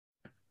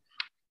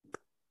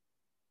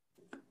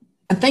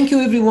Thank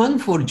you everyone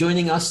for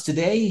joining us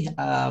today.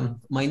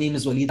 My name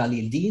is Walid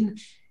Ali Al-Din,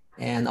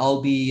 and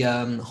I'll be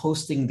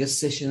hosting this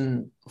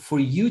session for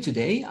you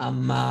today.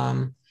 I'm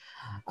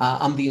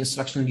the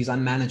Instructional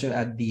Design Manager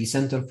at the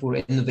Center for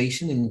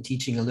Innovation in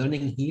Teaching and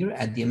Learning here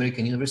at the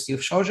American University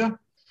of Sharjah.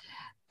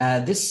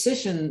 This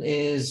session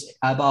is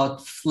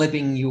about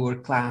flipping your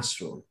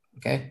classroom,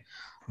 okay?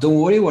 Don't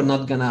worry, we're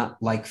not gonna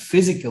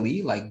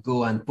physically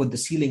go and put the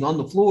ceiling on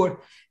the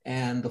floor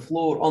and the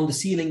floor on the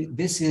ceiling.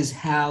 This is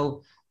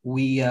how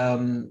we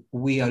are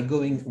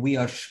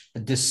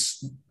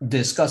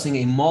discussing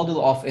a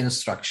model of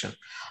instruction.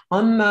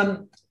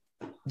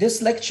 This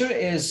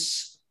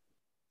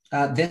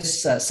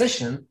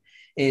session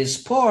is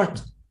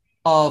part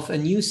of a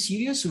new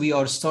series we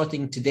are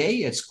starting today.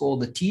 It's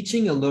called the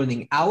Teaching and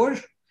Learning Hour,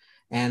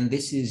 and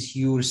this is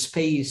your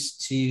space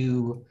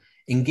to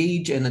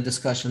engage in a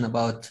discussion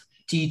about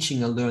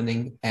teaching and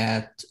learning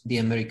at the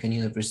American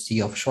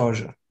University of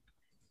Sharjah.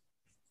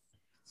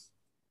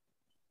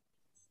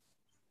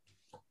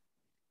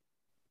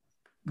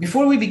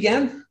 Before we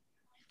begin,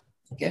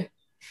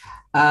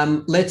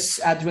 let's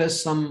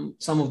address some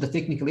of the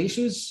technical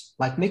issues.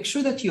 Make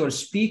sure that your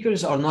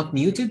speakers are not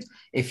muted.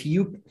 If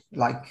you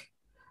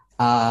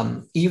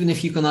even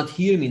if you cannot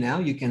hear me now,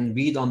 you can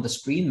read on the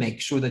screen.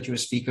 Make sure that your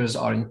speakers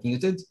aren't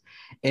muted.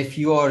 If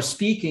you are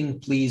speaking,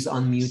 please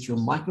unmute your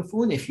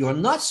microphone. If you are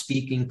not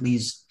speaking,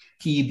 please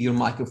keep your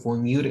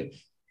microphone muted.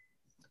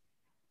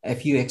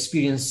 If you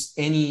experience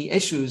any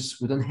issues,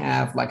 we don't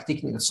have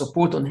technical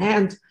support on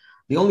hand.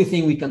 The only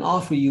thing we can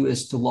offer you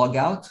is to log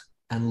out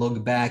and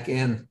log back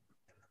in.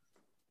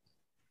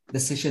 The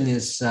session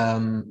is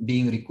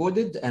being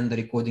recorded, and the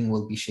recording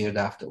will be shared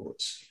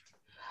afterwards.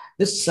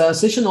 This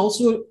session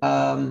also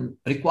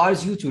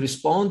requires you to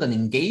respond and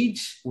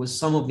engage with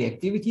some of the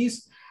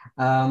activities.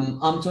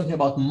 I'm talking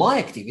about my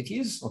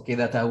activities,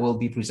 that I will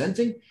be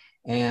presenting.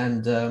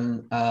 And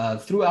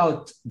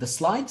throughout the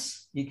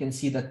slides, you can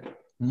see that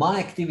my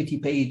activity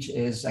page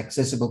is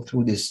accessible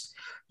through this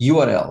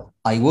URL.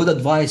 I would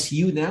advise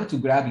you now to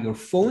grab your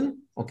phone,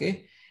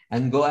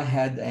 and go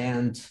ahead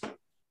and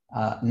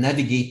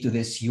navigate to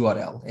this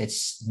URL.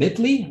 It's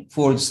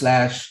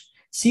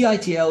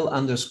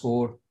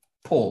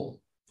bit.ly/CITL_poll.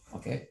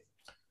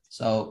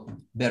 So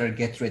better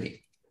get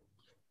ready.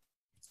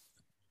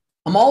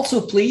 I'm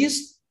also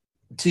pleased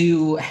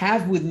to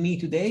have with me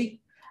today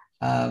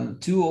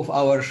two of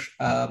our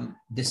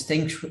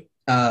distinguished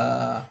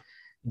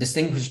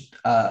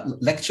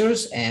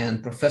lecturers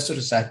and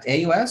professors at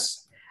AUS.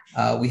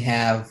 We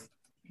have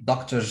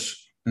Dr.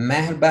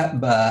 Maher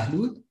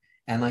Bahloul,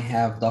 and I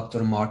have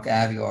Dr. Mark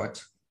Aviard.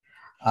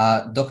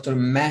 Dr.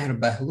 Maher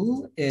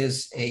Bahloul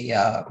is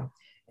an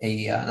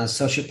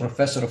associate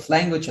professor of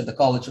language at the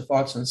College of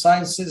Arts and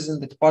Sciences in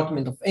the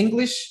Department of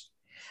English.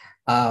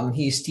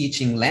 He's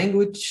teaching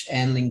language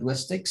and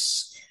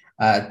linguistics,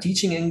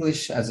 teaching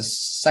English as a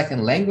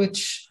second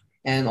language,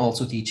 and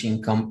also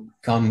teaching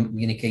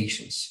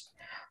communications.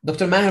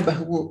 Dr. Maher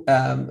Bahloul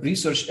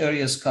research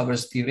areas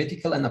covers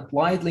theoretical and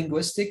applied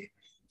linguistic,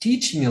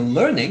 teaching and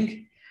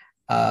learning,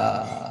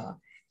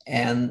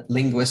 and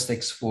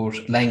linguistics for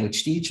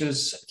language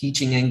teachers,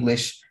 teaching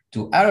English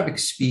to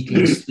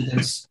Arabic-speaking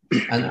students,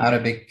 and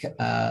Arabic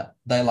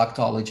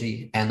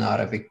dialectology and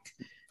Arabic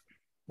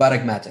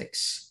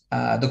pragmatics.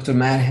 Dr.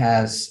 Maher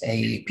has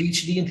a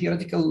PhD in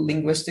theoretical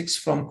linguistics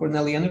from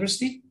Cornell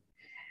University,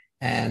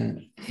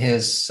 and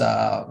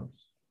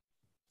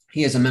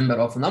he is a member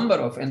of a number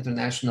of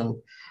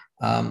international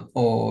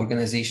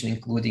organizations,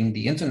 including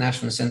the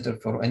International Center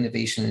for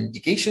Innovation in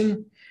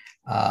Education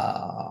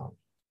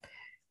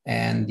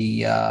and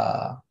the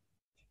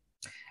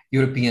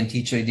European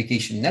Teacher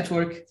Education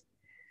Network,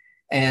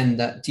 and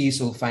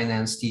TESOL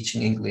Finance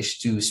Teaching English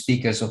to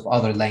speakers of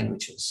other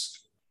languages.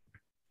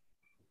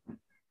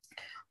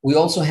 We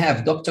also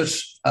have Dr.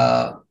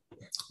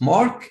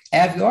 Mark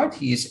Aviard.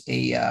 He is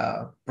a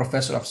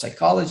professor of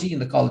psychology in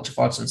the College of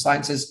Arts and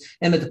Sciences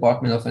in the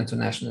Department of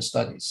International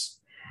Studies.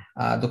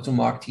 Dr.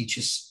 Mark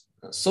teaches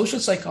social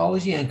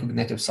psychology and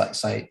cognitive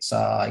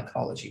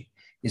psychology.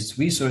 His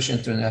research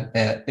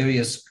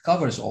areas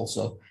covers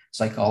also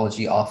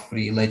psychology of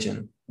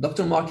religion.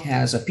 Dr. Mark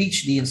has a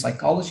PhD in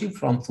psychology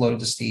from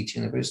Florida State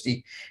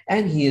University,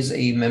 and he is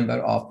a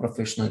member of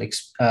professional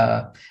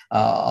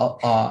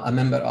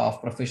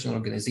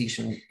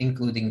organizations,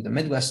 including the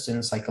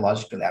Midwestern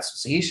Psychological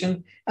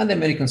Association and the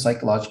American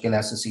Psychological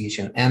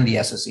Association and the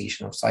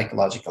Association of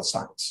Psychological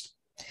Science.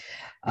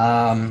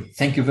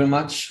 Thank you very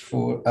much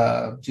to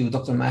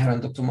Dr. Maher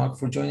and Dr. Mark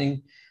for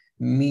joining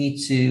me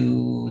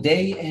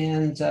today,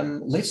 and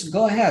let's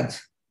go ahead.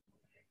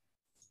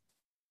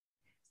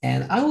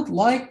 And I would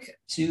like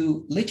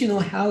to let you know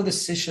how the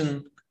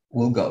session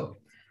will go.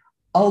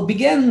 I'll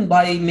begin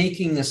by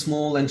making a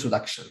small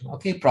introduction,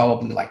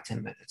 probably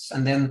 10 minutes.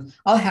 And then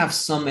I'll have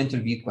some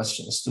interview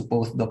questions to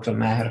both Dr.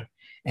 Maher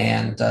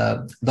and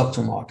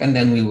Dr. Mark, and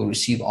then we will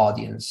receive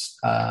audience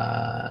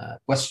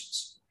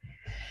questions.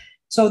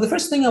 So the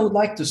first thing I would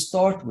like to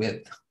start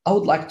with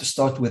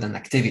an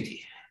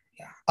activity.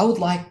 I would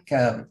like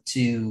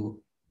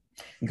to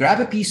grab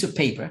a piece of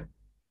paper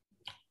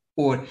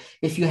Or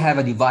if you have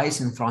a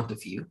device in front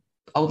of you,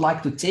 I would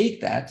like to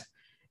take that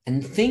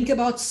and think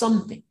about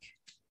something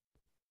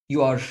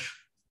you are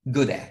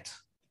good at,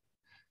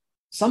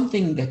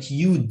 something that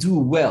you do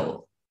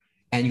well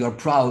and you're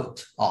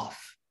proud of.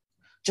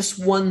 Just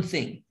one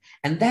thing.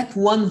 And that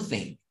one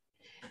thing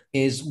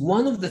is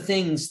one of the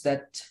things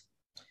that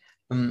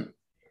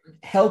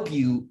help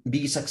you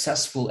be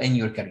successful in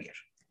your career.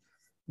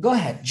 Go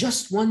ahead,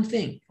 just one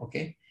thing,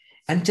 okay?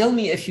 And tell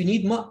me if you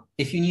need more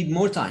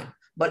time.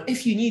 But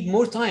if you need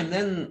more time,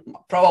 then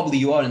probably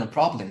you are in a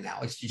problem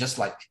now. It's just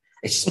like,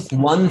 it's just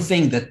one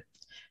thing that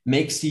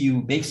makes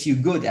you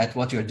good at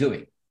what you're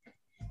doing.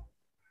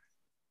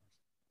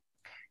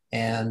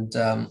 And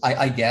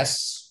I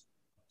guess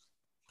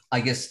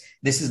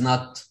this is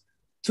not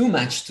too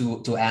much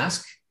to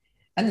ask.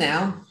 And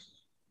now,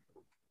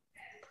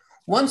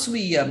 once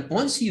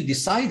you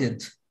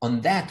decided on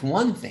that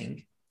one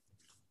thing,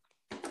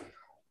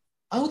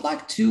 I would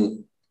like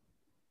to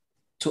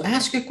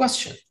ask you a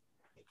question.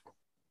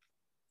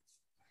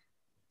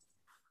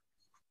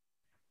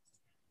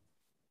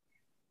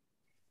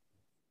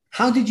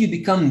 How did you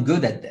become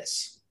good at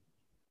this?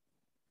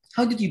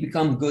 How did you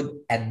become good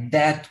at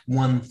that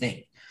one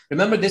thing?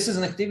 Remember, this is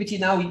an activity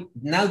now.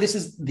 Now this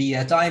is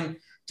the time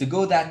to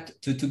go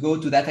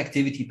to that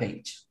activity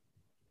page.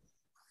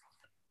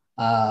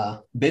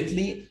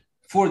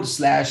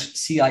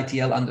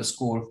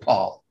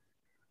 bit.ly/CITL_Paul.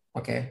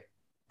 Okay.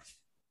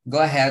 Go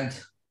ahead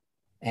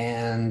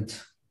and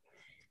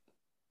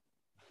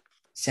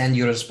send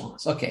your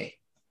response. Okay.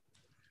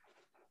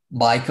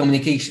 By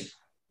communication.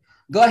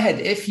 Go ahead.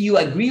 If you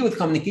agree with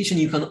communication,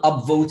 you can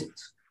upvote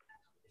it.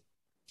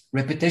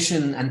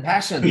 Repetition and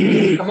passion.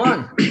 Come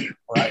on.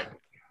 All right.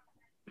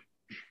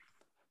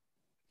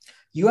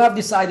 You have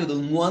decided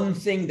on one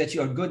thing that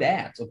you are good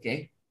at,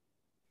 okay?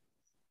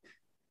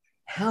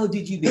 How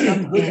did you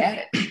become good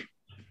at it?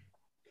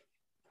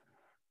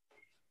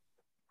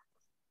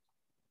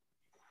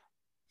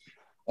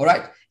 All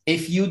right.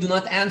 If you do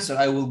not answer,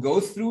 I will go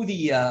through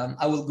the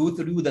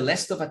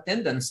list of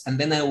attendance, and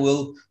then I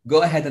will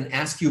go ahead and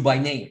ask you by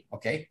name.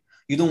 Okay.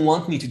 You don't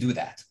want me to do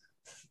that.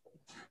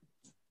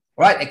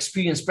 All right.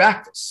 Experience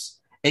practice.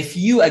 If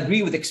you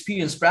agree with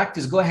experience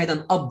practice, go ahead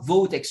and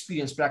upvote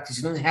experience practice.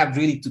 You don't have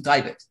really to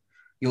type it.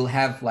 You'll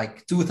have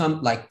like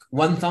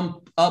one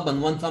thumb up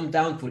and one thumb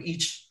down for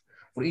each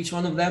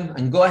one of them,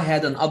 and go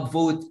ahead and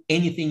upvote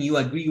anything you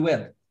agree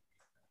with.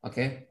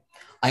 Okay.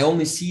 I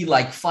only see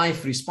like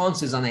 5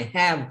 responses, and I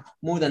have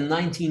more than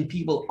 19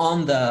 people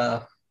on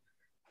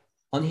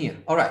here.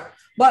 All right.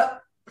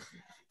 But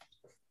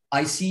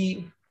I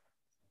see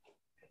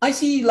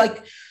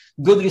like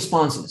good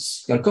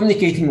responses. You're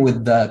communicating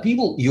with the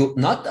people. You're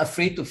not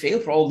afraid to fail.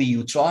 Probably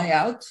you try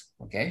out.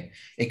 Okay.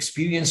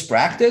 Experience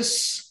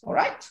practice. All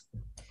right.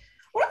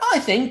 Well, I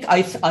think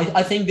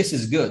this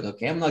is good.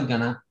 Okay. I'm not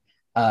gonna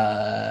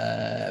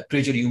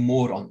pressure you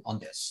more on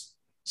this.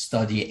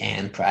 Study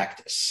and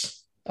practice.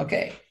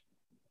 Okay.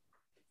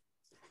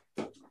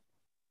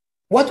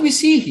 What we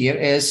see here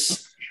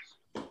is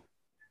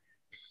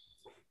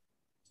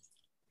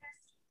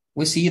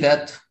we see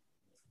that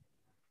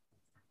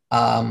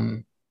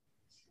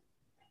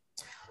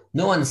no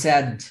one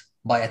said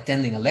by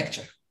attending a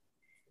lecture.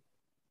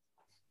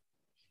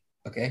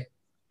 Okay.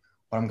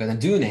 What I'm going to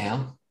do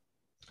now,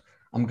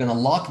 I'm going to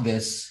lock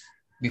this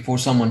before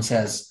someone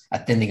says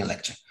attending a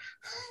lecture.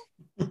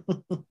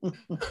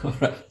 All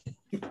right.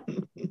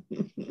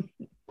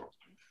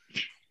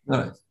 All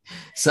right.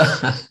 So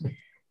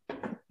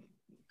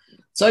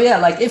yeah,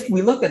 like if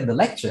we look at the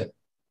lecture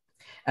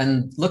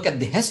and look at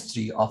the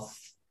history of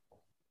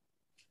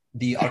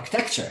the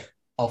architecture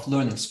of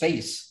learning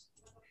space,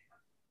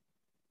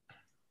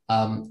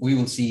 we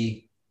will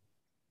see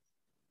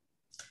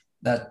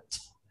that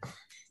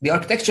the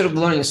architecture of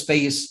the learning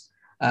space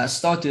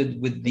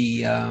started with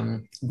the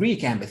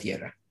Greek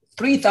amphitheater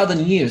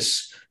 3,000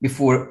 years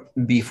before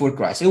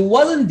Christ. It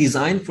wasn't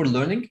designed for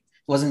learning.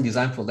 Wasn't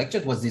designed for lecture,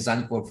 it was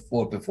designed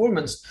for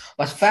performance.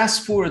 But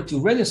fast forward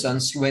to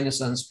Renaissance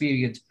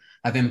period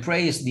have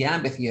embraced the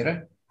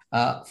amphitheater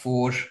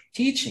for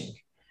teaching.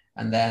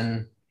 And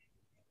then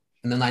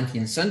in the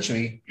 19th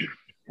century,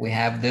 we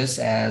have this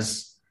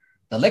as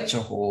the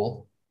lecture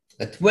hall.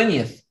 The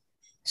 20th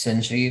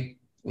century,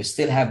 we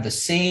still have the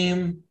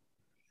same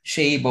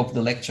shape of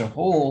the lecture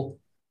hall.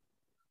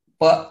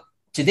 But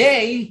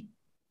today,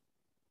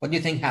 what do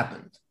you think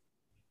happened?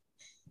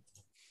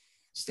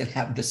 Still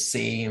have the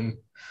same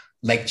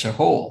lecture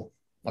hall,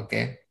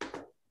 okay?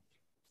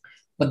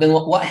 But then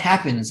what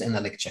happens in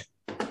the lecture?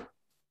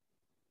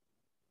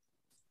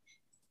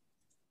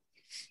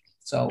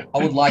 So I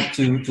would like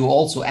to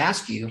also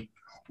ask you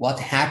what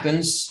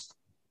happens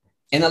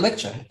in a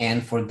lecture,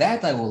 and for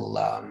that I will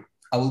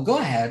go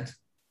ahead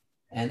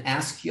and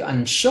ask you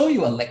and show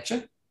you a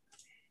lecture,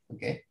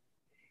 okay?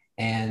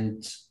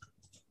 And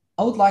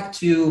I would like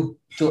to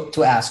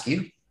ask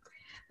you,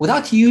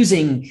 without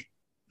using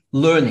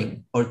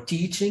learning or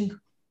teaching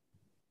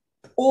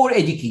or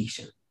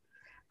education,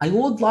 I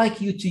would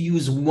like you to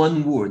use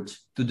one word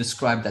to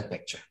describe that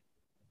picture.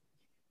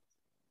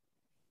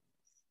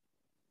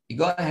 You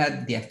go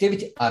ahead, the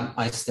activity,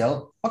 I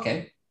still,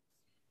 okay.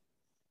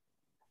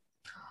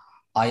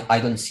 I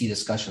don't see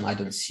discussion. I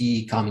don't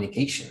see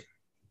communication.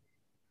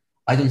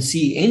 I don't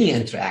see any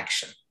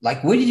interaction.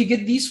 Like, where did you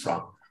get these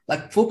from?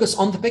 Like, focus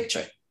on the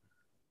picture.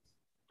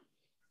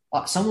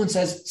 Someone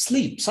says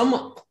sleep.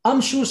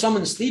 I'm sure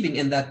someone is sleeping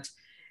in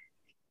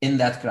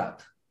that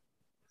crowd.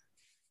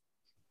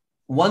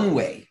 One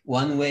way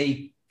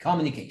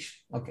communication.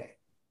 Okay.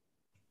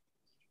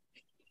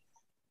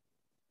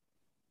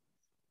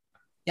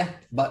 Yeah,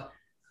 but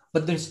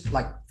there's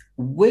like,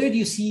 where do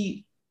you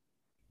see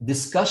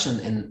discussion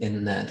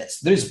in this?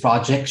 There's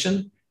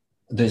projection,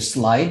 there's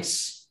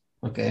slides.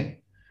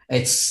 Okay,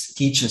 it's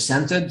teacher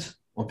centered.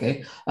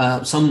 Okay,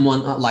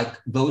 someone like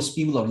those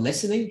people are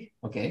listening.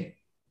 Okay,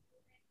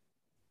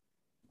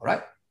 all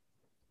right,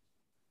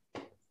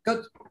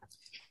 good.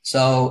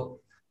 So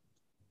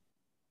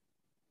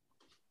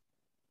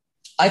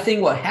I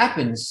think what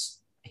happens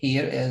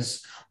here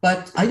is,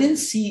 but I didn't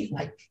see,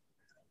 like,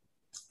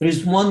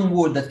 there's one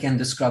word that can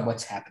describe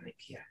what's happening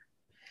here.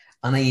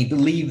 And I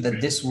believe that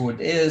this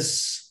word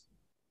is,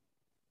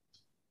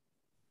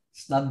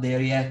 it's not there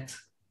yet,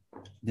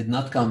 did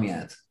not come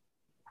yet.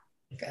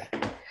 Okay.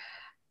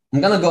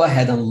 I'm going to go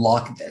ahead and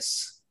lock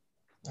this.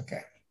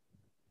 Okay.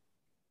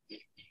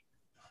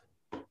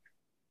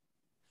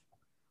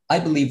 I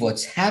believe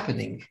what's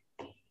happening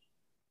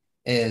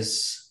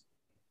is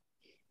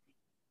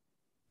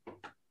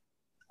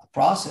a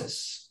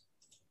process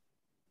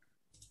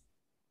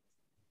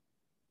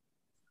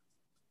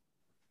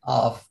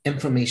of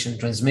information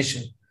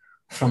transmission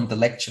from the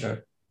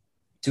lecturer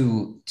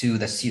to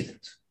the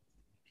student.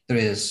 There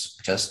is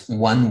just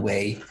one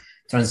way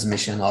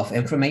transmission of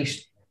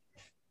information.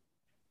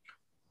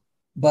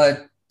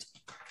 But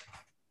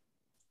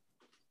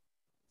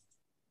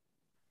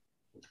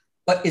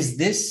is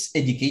this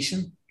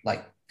education?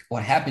 Like,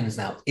 what happens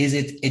now? Is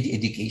it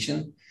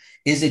education?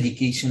 Is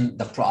education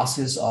the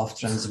process of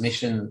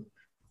transmission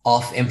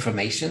of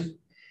information?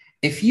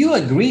 If you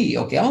agree,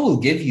 okay, I will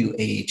give you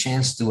a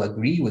chance to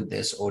agree with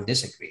this or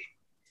disagree.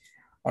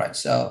 All right,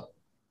 so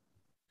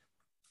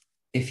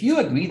if you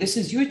agree, this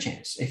is your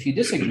chance. If you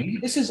disagree,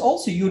 this is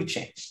also your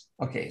chance.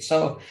 Okay,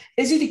 so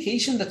is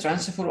education the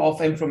transfer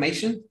of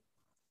information?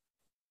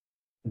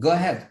 Go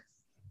ahead.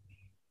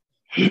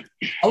 I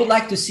would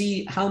like to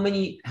see how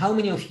many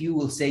of you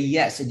will say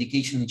yes,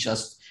 education is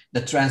just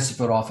the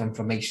transfer of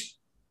information.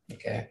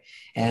 Okay,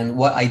 and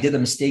what I did a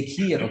mistake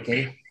here,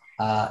 okay,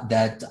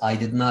 that I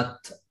did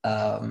not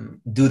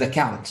do the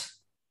count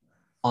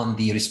on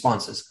the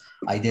responses.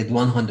 I did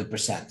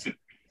 100%.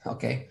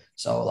 Okay,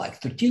 so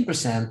like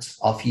 13%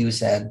 of you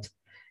said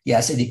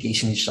yes,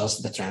 education is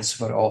just the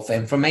transfer of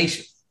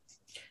information.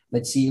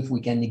 Let's see if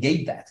we can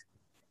negate that.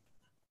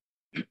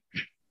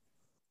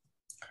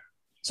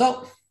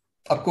 So,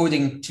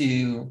 according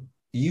to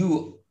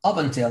you, up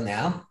until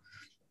now,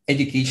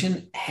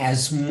 education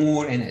has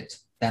more in it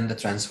than the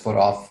transfer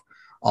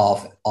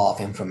of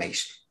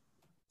information.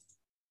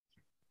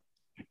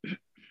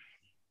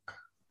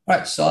 All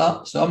right,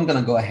 so I'm going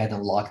to go ahead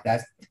and lock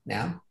that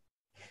now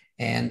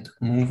and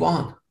move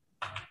on.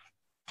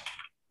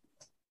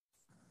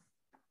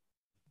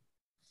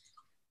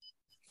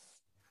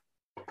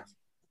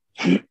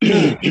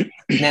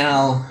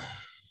 Now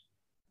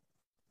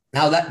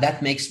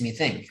that makes me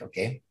think,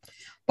 okay?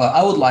 But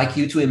I would like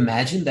you to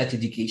imagine that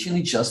education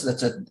is just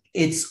that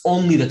it's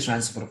only the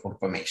transfer of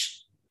information.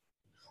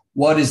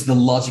 What is the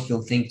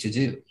logical thing to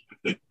do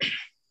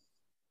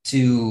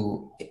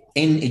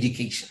in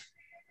education?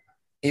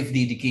 If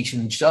the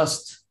education is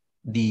just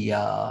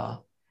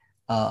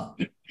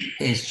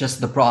is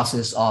just the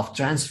process of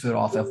transfer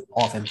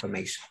of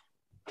information.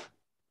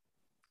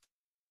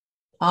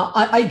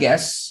 I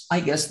guess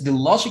the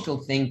logical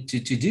thing to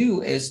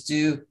do is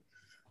to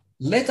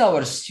let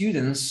our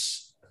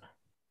students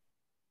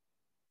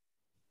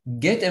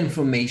get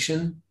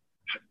information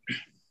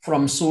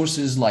from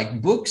sources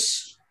like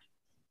books,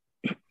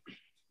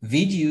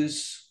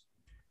 videos,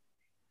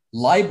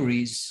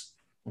 libraries,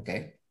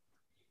 okay?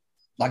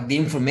 Like, the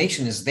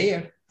information is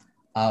there.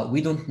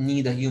 We don't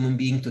need a human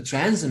being to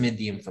transmit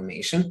the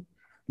information.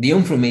 The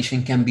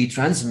information can be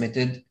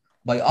transmitted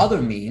by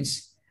other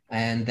means,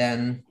 and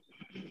then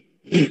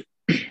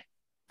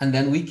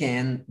we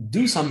can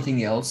do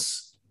something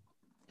else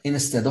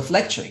instead of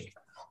lecturing.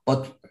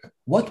 But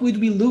what would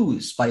we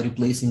lose by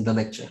replacing the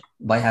lecture,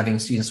 by having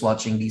students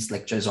watching these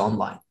lectures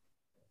online?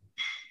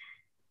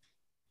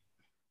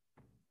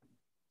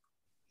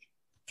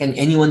 Can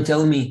anyone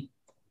tell me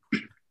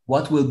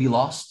what will be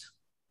lost?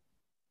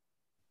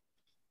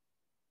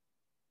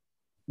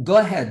 Go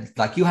ahead,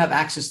 like, you have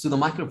access to the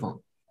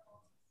microphone.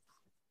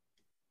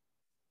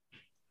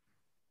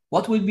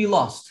 What will be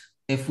lost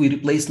if we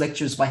replace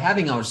lectures by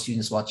having our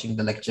students watching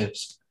the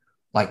lectures,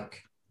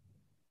 like,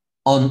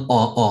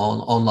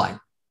 online?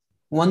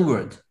 One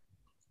word.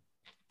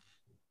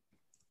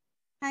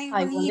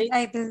 I believe.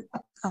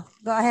 Oh,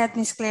 go ahead,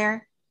 Miss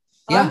Claire.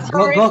 Yeah,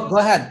 go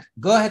ahead.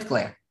 Go ahead,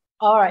 Claire.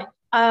 All right.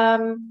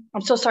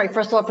 I'm so sorry,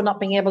 first of all, for not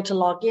being able to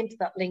log into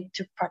that link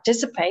to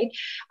participate.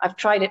 I've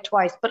tried it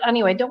twice, but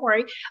anyway, don't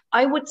worry.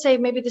 I would say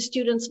maybe the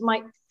students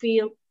might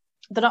feel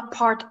they're not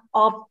part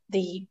of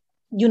the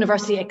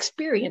university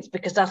experience,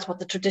 because that's what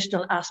the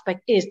traditional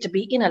aspect is, to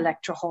be in a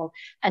lecture hall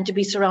and to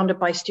be surrounded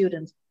by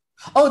students.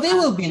 Oh, they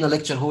will be in a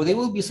lecture hall. They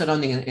will be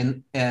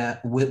surrounding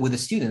with the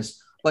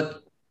students,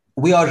 but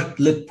we are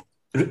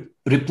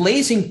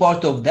replacing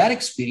part of that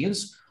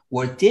experience.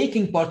 We're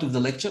taking part of the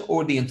lecture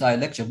or the entire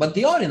lecture, but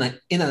they are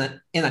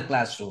in a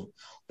classroom.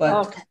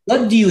 But Okay.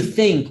 what do you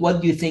think?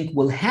 What do you think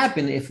will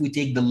happen if we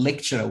take the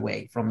lecture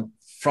away from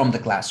the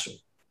classroom?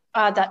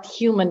 That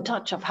human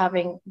touch of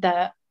having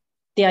the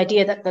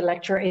idea that the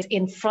lecturer is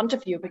in front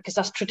of you, because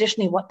that's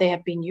traditionally what they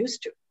have been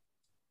used to.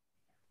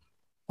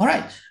 All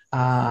right.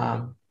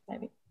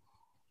 Maybe.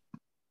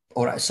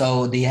 All right.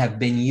 So they have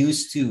been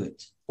used to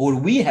it, or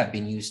we have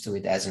been used to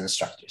it as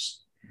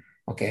instructors.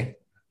 Okay.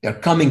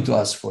 They're coming to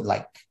us for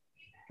like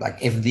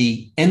if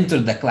they enter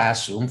the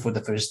classroom for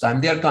the first time,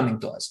 they're coming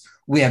to us.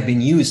 We have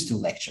been used to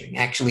lecturing.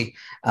 Actually,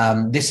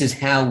 this is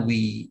how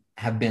we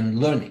have been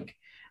learning.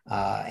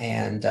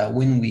 And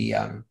when we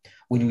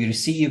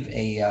receive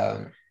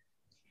a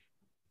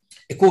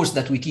course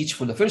that we teach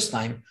for the first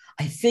time,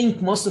 I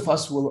think most of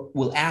us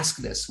will ask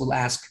this. Will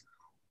ask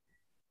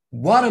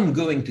what I'm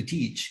going to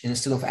teach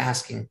instead of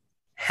asking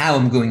how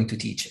I'm going to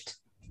teach it.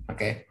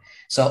 Okay.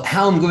 So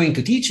how I'm going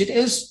to teach it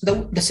is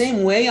the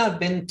same way I've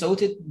been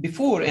taught it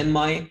before in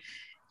my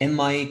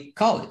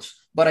college.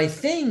 But I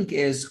think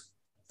is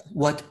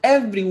what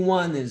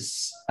everyone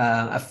is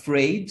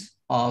afraid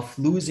of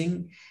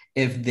losing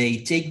if they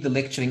take the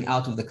lecturing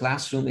out of the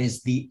classroom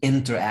is the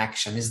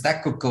interaction. Is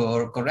that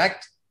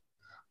correct?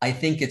 I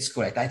think it's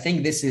correct. I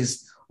think this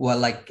is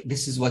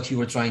what you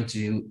were trying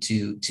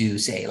to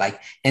say,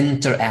 like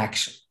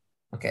interaction.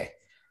 Okay.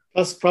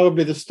 That's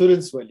probably the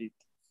students, Walid.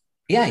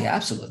 Yeah,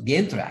 absolutely. The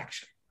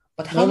interaction.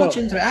 But how much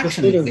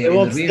interaction is there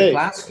in the real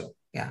classroom?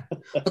 Yeah.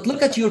 But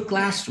look at your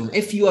classroom.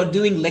 If you are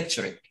doing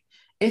lecturing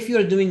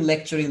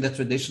the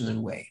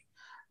traditional way,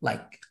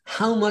 like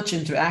how much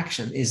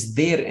interaction is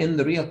there in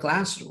the real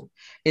classroom?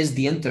 Is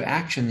the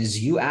interaction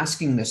is you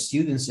asking the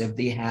students if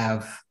they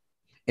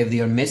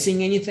are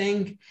missing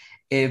anything?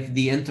 If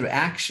the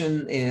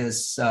interaction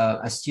is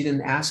a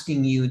student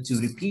asking you to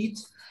repeat?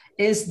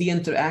 Is the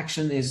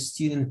interaction is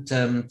student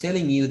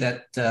telling you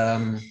that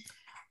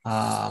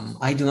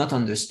I do not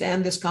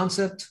understand this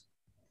concept?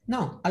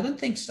 No, I don't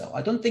think so.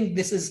 I don't think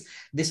this is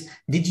this.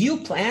 Did you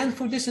plan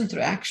for this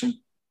interaction?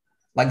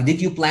 Like,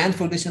 did you plan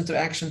for this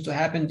interaction to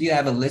happen? Do you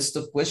have a list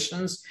of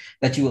questions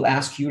that you will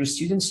ask your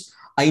students?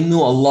 I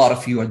know a lot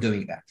of you are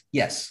doing that.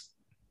 Yes.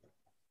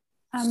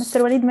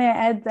 Mr. Walid, may I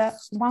add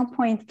one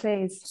point,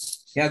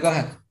 please? Yeah, go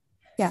ahead.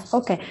 Yeah,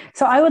 okay.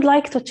 So I would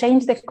like to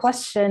change the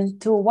question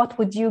to what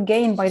would you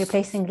gain by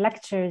replacing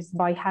lectures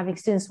by having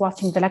students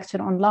watching the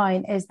lecture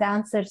online? Is the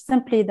answer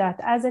simply that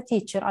as a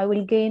teacher, I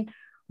will gain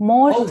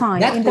more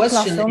time in the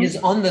classroom? That question is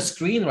on the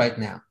screen right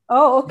now.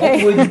 Oh,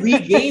 okay. What would we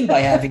gain by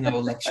having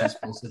our lectures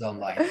posted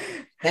online?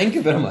 Thank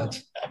you very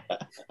much.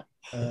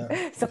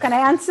 So can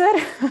I answer?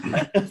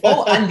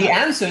 And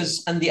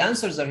the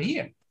answers are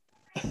here.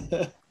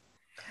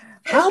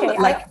 How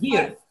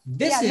here?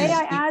 May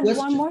I add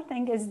one more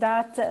thing is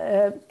that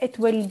it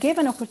will give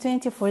an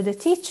opportunity for the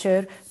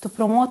teacher to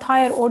promote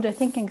higher order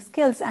thinking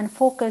skills and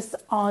focus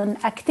on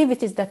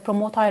activities that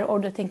promote higher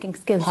order thinking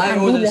skills. Higher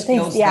order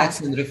skills,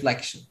 that's in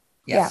reflection.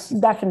 Yes. Yeah,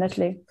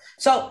 definitely.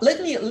 So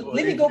let me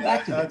go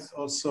back to that.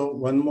 Also,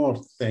 one more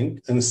thing.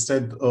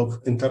 Instead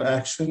of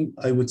interaction,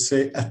 I would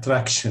say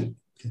attraction.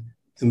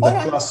 In the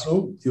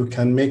classroom, you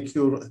can make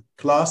your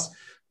class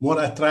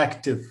more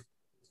attractive,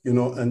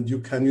 and you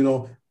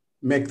can,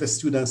 make the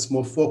students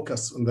more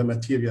focused on the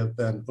material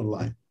than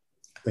online.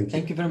 Thank you.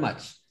 Thank you very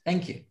much.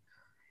 Thank you.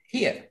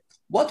 Here,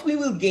 what we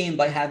will gain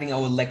by having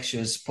our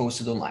lectures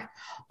posted online.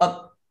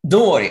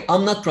 Don't worry,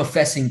 I'm not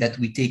professing that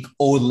we take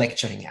all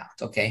lecturing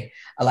out, okay?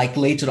 Like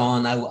later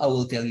on, I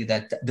will tell you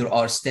that there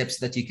are steps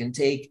that you can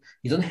take.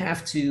 You don't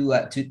have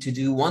to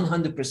do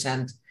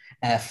 100%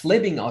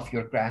 flipping of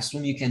your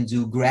classroom. You can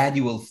do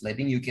gradual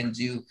flipping. You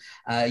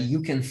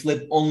can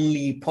flip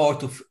only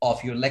part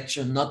of your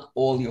lecture, not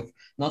all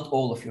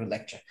of your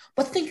lecture.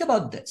 But think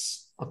about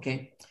this,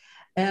 okay?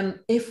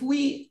 If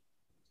we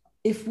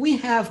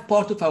have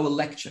part of our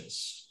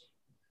lectures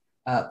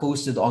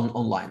posted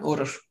online,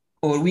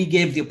 or we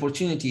gave the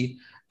opportunity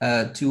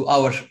to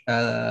our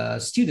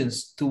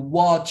students to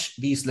watch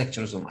these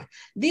lectures online,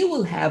 they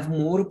will have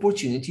more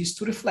opportunities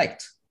to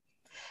reflect.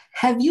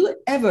 Have you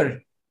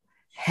ever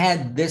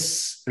had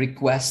this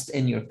request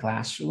in your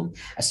classroom?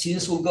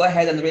 Students will go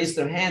ahead and raise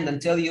their hand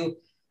and tell you,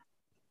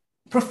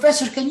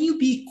 Professor, can you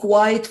be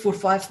quiet for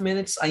 5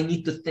 minutes? I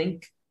need to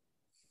think.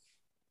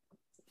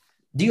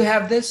 Do you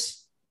have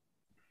this?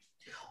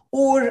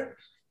 Or,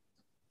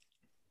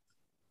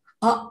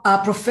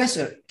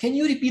 Professor, can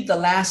you repeat the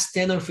last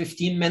 10 or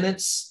 15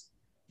 minutes?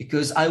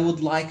 Because I would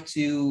like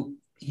to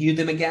hear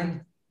them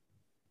again.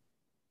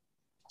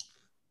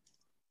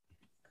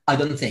 I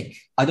don't think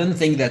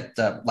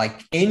that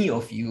like any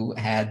of you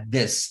had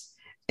this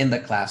in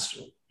the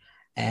classroom.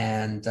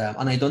 And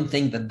I don't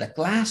think that the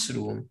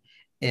classroom,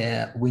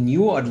 when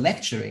you are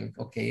lecturing,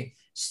 okay,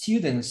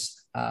 students,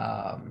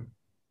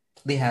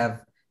 they have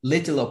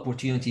little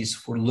opportunities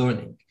for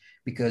learning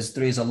because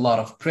there is a lot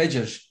of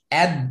pressure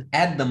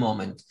at the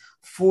moment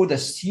for the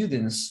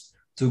students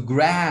to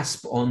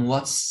grasp on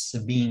what's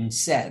being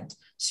said.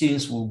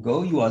 Students will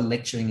go, you are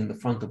lecturing in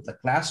the front of the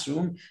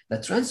classroom,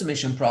 the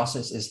transmission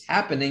process is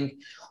happening.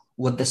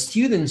 What the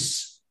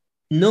students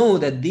know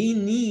that they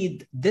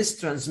need this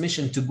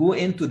transmission to go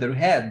into their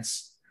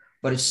heads,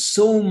 but it's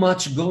so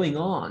much going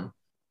on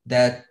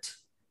that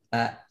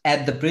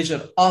at the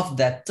pressure of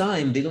that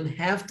time, they don't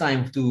have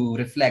time to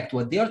reflect.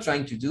 What they are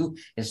trying to do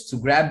is to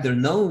grab their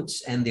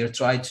notes and they're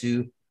trying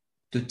to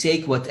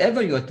take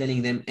whatever you're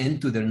telling them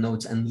into their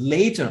notes, and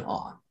later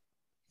on,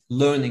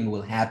 learning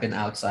will happen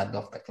outside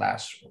of the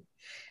classroom.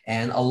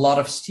 And a lot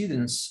of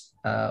students,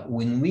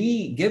 when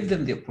we give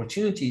them the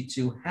opportunity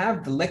to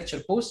have the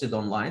lecture posted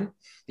online,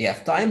 they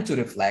have time to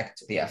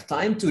reflect, they have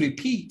time to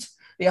repeat,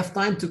 they have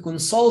time to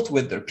consult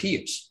with their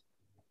peers.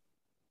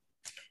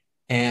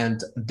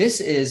 And this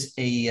is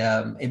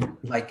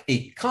like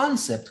a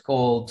concept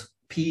called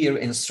peer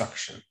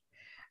instruction.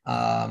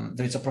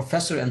 There is a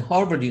professor in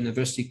Harvard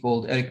University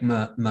called Eric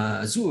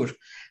Mazur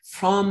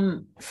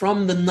from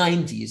the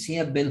 90s. He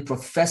had been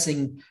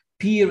professing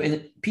peer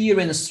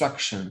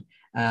instruction.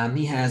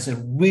 He has a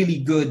really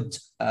good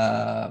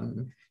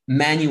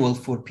manual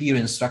for peer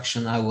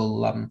instruction.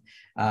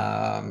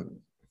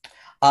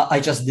 I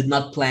just did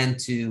not plan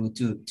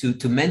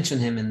to mention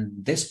him in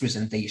this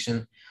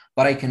presentation,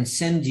 but I can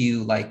send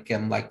you when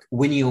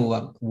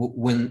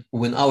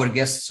our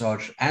guests are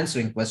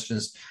answering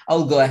questions,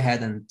 I'll go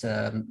ahead and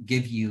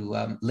give you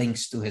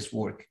links to his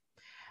work.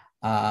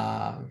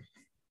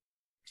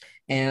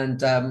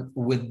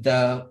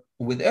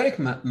 With Eric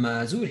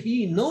Mazur,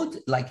 he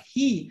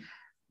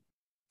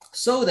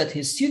saw that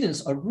his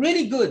students are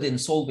really good in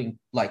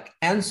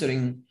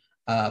answering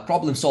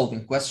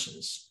problem-solving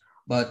questions,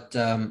 but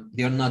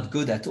they're not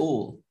good at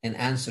all in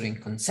answering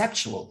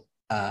conceptual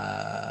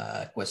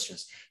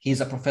questions.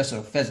 He's a professor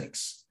of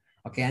physics,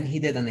 okay, and he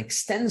did an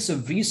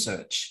extensive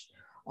research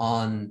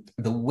on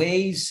the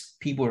ways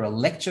people are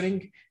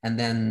lecturing, and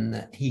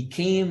then he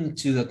came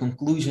to the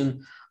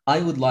conclusion,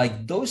 I would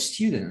like those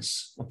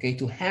students, okay,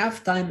 to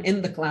have time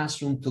in the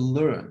classroom to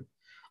learn.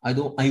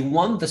 I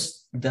want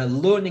the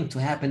learning to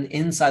happen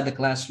inside the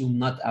classroom,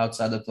 not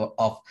outside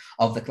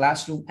of the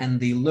classroom, and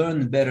they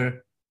learn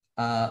better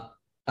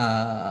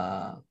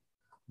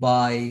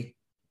by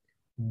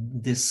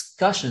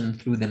discussion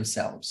through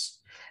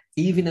themselves,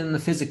 even in the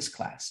physics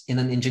class, in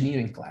an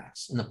engineering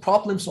class, in a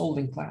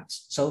problem-solving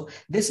class. So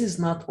this is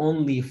not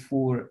only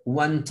for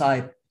one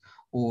type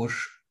or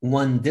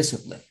one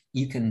discipline.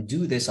 You can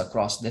do this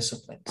across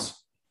disciplines.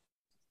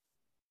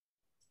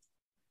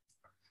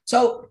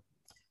 So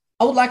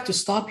I would like to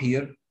stop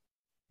here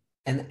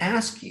and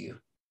ask you,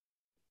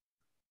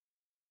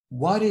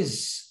 what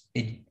is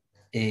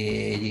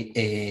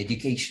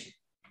education?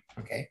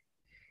 Okay,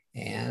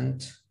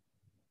 and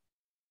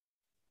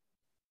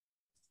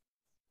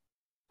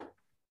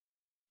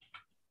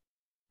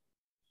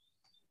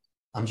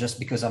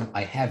because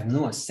I have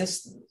no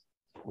assistant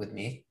with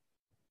me,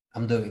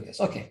 I'm doing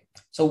this. Okay,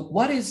 so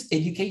what is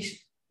education?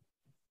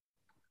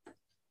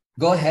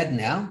 Go ahead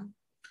now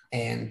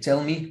and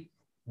tell me,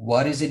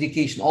 what is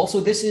education? Also,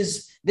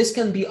 this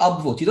can be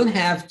upvote. You don't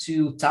have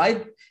to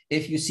type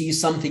if you see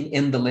something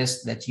in the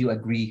list that you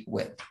agree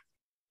with.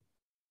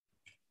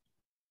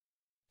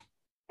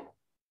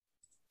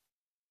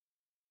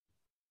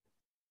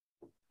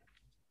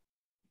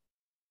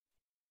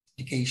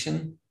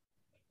 Education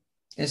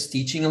is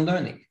teaching and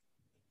learning,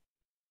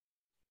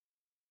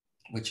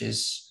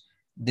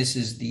 this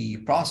is the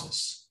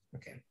process,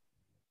 okay?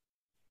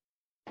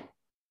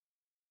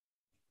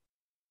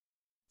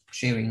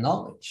 Sharing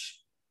knowledge.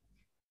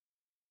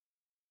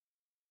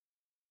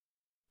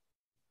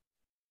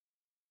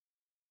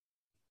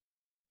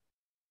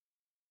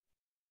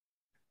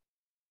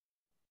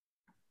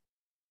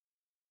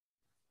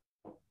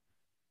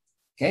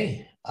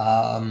 Okay,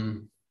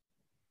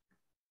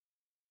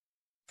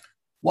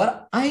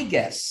 what I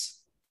guess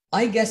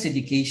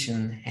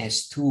education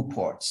has two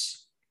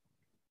parts.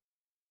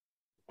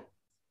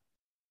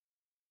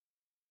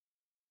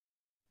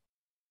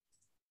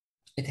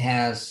 It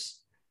has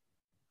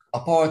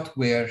a part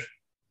where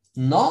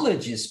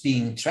knowledge is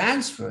being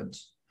transferred,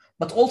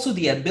 but also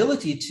the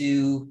ability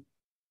to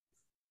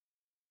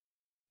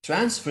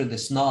transfer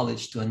this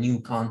knowledge to a new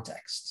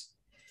context.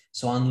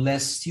 So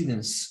unless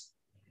students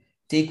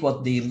take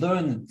what they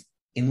learned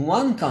in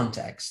one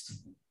context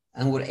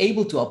and were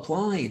able to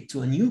apply it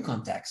to a new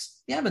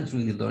context, they haven't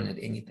really learned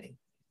anything.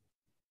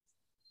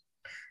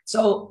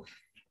 So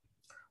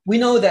we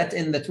know that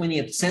in the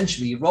 20th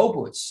century,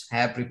 robots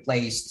have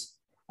replaced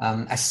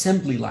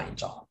assembly line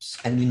jobs.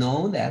 And we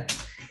know that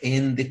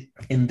in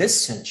this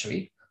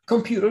century,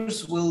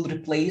 computers will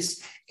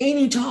replace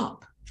any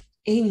job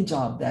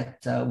that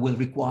will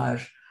require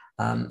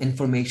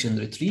information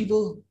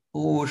retrieval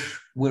or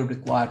will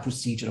require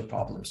procedural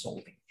problem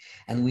solving.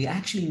 And we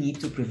actually need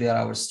to prepare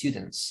our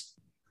students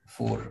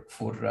for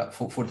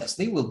this.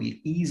 They will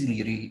be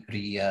easily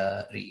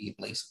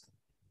replaced.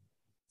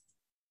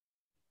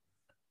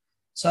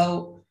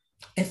 So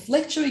if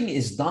lecturing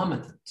is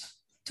dominant,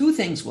 two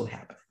things will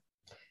happen.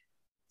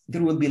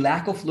 There will be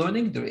lack of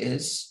learning. There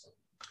is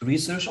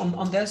research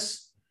on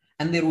this.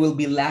 And there will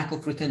be lack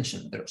of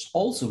retention. There's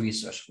also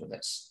research for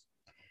this.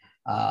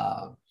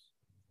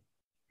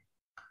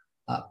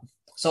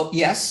 So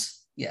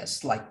yes,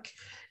 like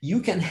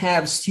you can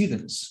have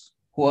students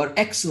who are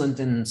excellent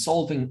in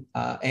solving,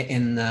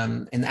 in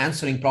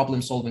answering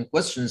problem-solving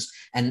questions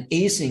and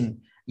acing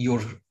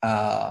your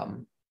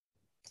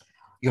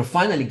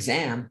final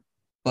exam,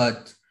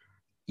 but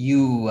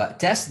you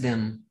test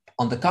them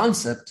on the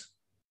concept,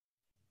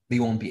 they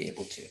won't be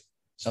able to.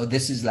 So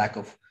this is lack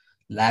of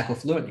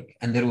learning,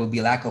 and there will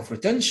be lack of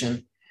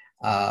retention.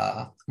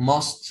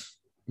 Most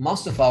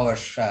of our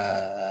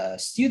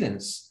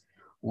students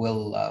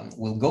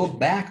will go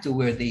back to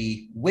where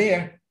they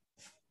were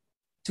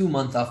 2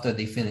 months after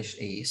they finish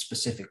a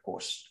specific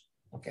course.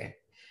 Okay,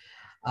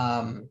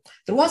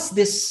 there was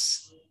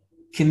this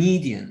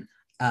comedian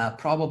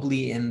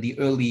probably in the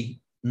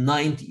early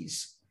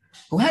 90s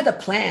who had a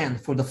plan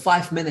for the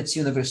 5 minutes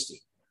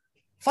university.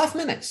 5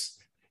 minutes.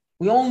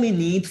 We only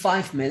need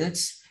 5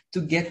 minutes to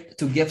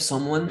give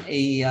someone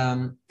a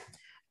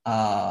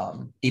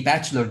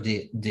bachelor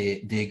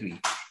degree.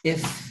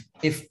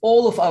 If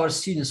all of our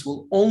students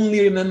will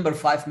only remember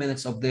 5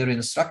 minutes of their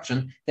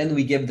instruction, then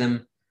we give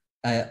them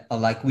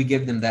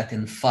that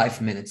in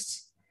 5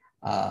 minutes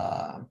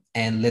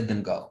and let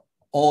them go.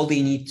 All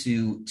they need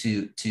to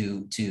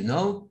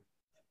know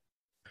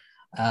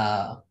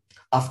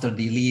after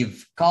they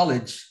leave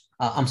college,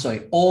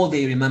 all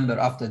they remember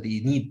after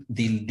they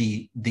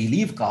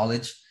leave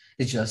college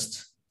is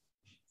just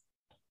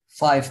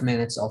 5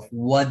 minutes of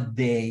what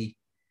they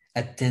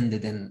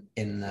attended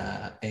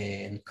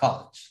in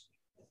college.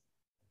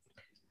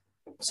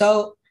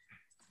 So,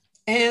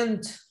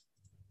 and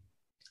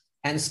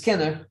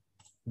Skinner,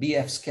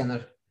 B.F.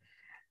 Skinner,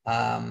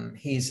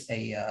 he's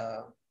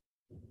a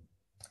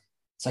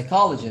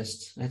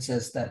psychologist. It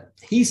says that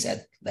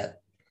it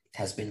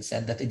has been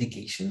said that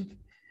education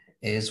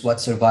is what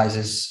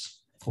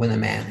survives when a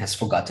man has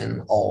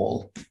forgotten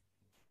all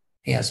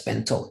he has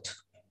been taught.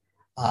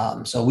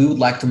 So we would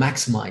like to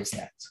maximize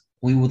that.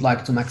 We would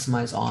like to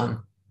maximize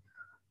on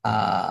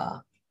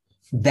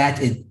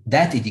that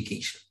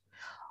education.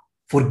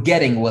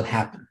 Forgetting will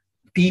happen.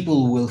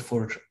 People will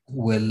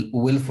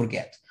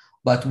forget,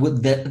 but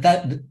with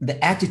the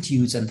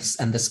attitudes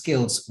and the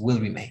skills will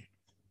remain.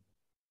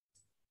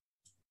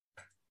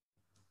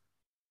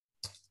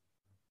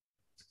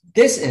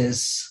 This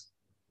is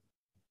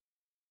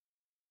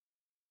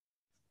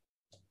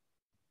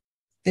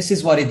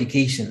what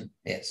education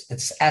is.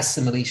 It's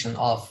assimilation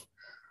of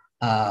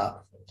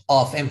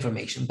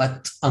information,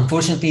 but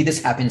unfortunately,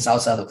 this happens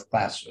outside of the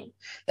classroom.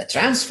 The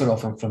transfer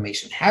of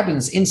information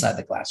happens inside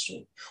the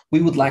classroom.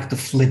 We would like to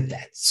flip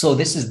that. So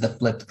this is the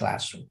flipped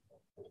classroom.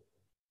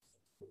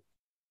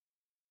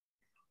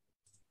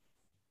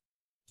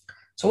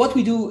 So what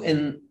we do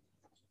in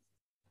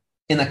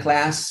a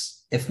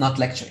class, if not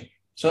lecturing.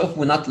 So if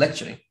we're not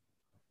lecturing,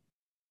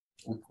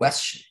 we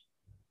question.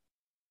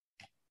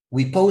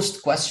 We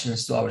post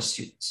questions to our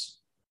students.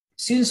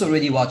 Students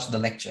already watched the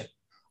lecture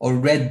or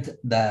did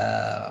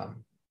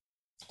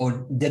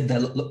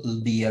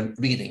the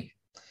reading.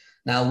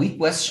 Now we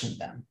question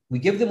them. We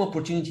give them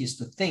opportunities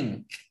to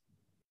think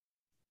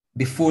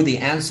before they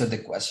answer the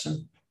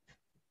question.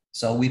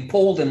 So we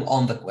poll them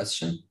on the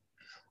question.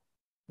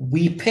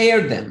 We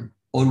pair them,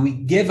 or we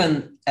give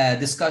a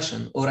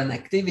discussion or an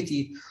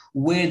activity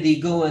where they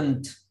go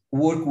and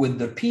work with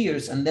their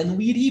peers, and then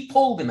we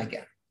re-poll them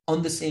again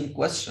on the same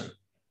question.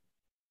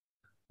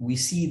 We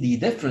see the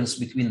difference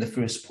between the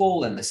first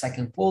poll and the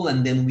second poll,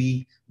 and then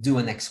we do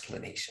an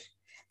explanation.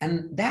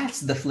 And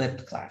that's the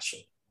flipped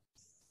classroom.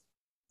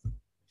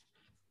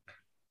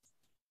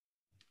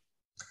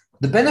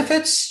 The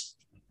benefits,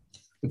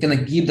 we're going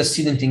to keep the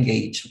student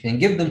engaged. We can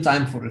give them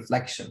time for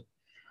reflection.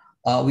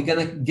 We're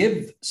going to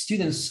give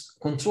students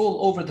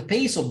control over the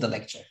pace of the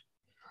lecture.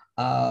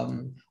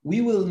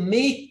 We will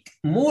make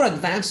more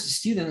advanced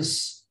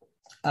students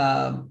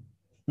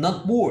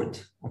not bored,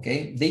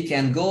 okay? They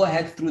can go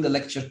ahead through the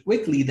lecture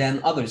quickly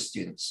than other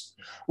students.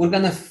 We're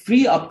going to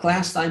free up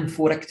class time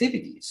for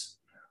activities.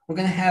 We're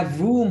going to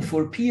have room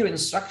for peer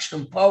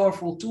instruction,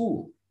 powerful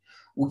tool.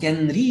 We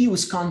can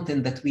reuse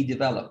content that we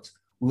developed.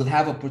 We will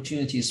have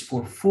opportunities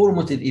for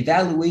formative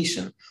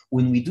evaluation.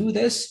 When we do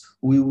this,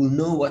 we will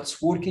know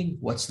what's working,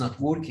 what's not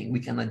working. We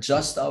can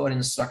adjust our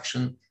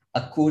instruction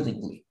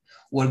accordingly.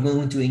 We're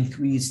going to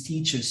increase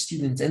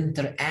teacher-student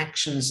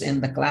interactions in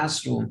the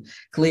classroom.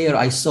 Claire,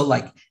 I saw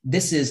like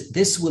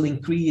this will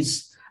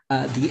increase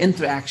the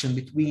interaction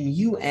between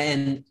you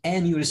and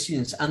your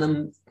students.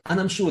 And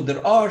I'm sure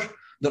there are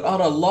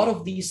a lot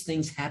of these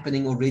things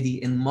happening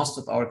already in most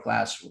of our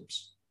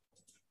classrooms.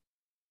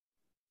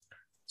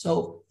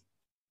 So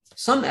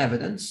some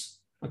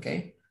evidence,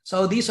 okay?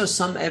 So these are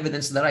some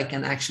evidence that I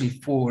can actually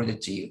forward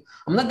it to you.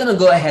 I'm not going to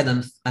go ahead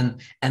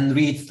and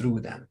read through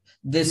them.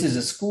 This is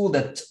a school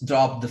that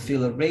dropped the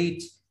failure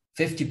rate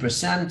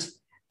 50%.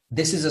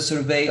 This is a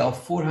survey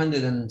of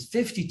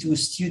 452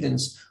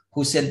 students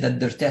who said that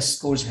their test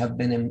scores have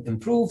been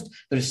improved.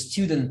 Their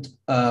student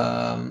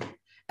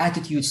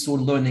attitudes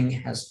toward learning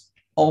has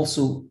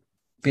also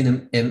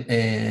been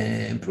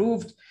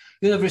improved.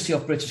 University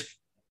of British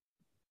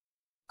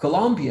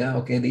Columbia,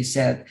 okay, they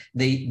said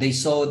they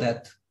saw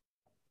that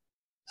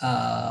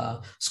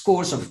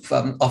scores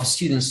of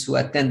students who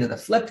attended a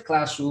flipped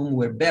classroom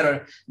were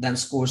better than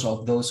scores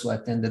of those who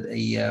attended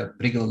a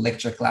regular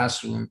lecture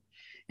classroom.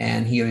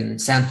 And here in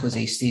San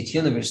Jose State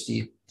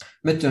University,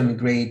 midterm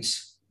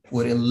grades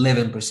were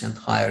 11%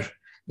 higher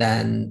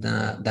than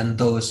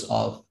those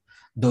of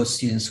those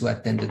students who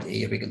attended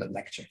a regular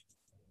lecture.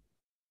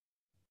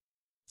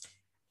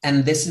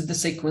 And this is the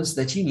sequence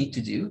that you need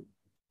to do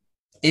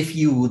if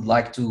you would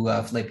like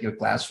to flip your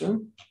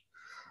classroom.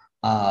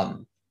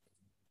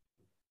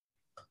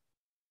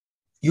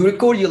 You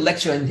record your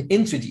lecture and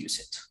introduce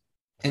it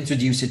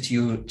to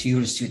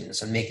your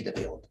students and make it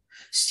available.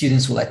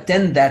 Students will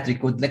attend that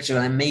record lecture,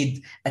 and I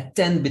made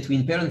attend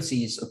between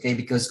parentheses, okay,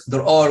 because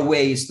there are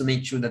ways to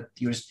make sure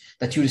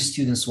that your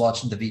students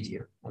watched the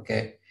video,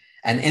 okay,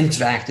 and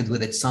interacted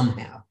with it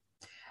somehow.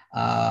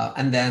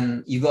 And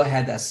then you go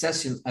ahead and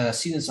assess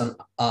students on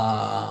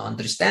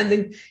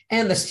understanding,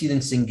 and the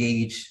students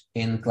engage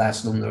in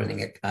classroom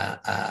learning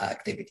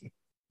activity.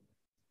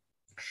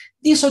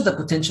 These are the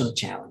potential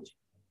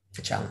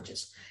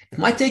challenges. It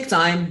might take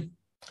time.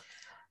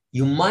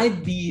 You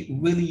might be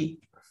really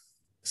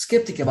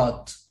skeptical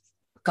about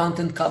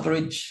content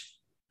coverage.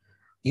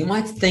 You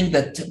might think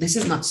that this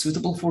is not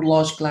suitable for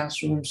large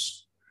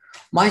classrooms.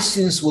 My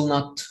students will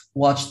not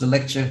watch the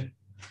lecture.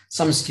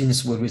 Some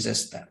students will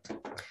resist that.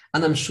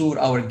 And I'm sure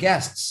our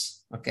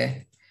guests,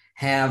 okay,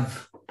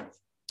 have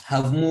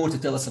more to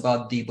tell us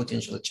about the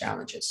potential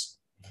challenges.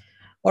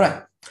 All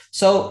right,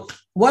 so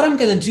what I'm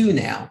gonna do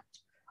now,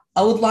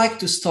 I would like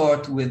to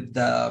start with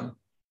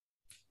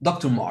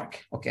Dr.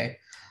 Mark, okay?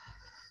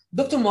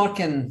 Dr. Mark,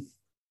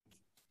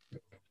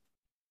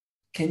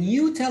 can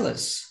you tell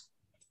us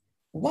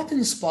what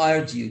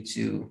inspired you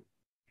to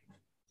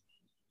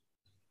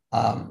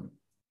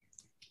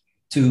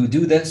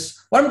do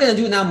this? What I'm going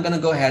to do now, I'm going to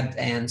go ahead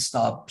and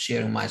stop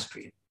sharing my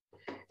screen.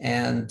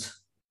 And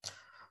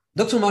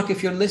Dr. Mark,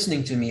 if you're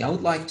listening to me, I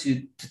would like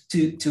to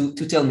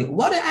tell me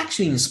what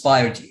actually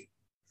inspired you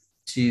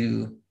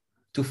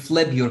to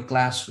flip your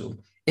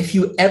classroom, if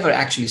you ever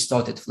actually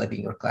started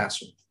flipping your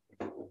classroom.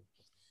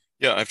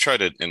 Yeah, I've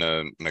tried it in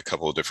a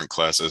couple of different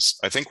classes.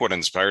 I think what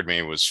inspired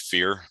me was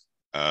fear.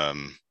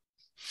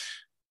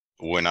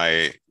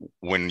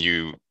 When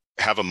you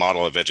have a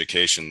model of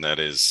education that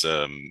is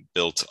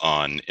built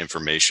on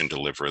information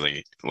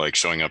delivery, like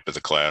showing up to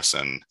the class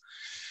and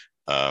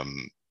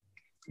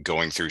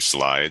going through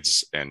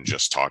slides and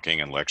just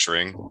talking and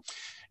lecturing.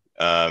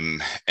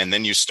 And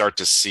then you start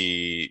to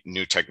see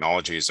new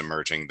technologies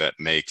emerging that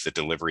make the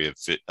delivery of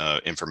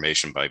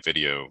information by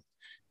video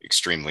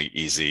extremely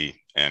easy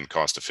and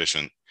cost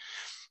efficient.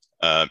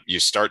 You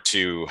start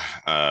to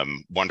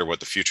wonder what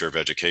the future of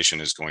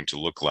education is going to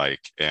look like.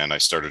 And I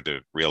started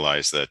to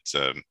realize that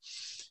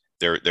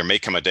there may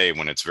come a day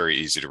when it's very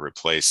easy to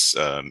replace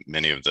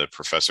many of the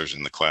professors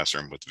in the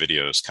classroom with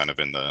videos, kind of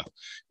in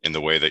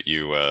the way that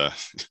you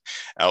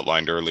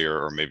outlined earlier,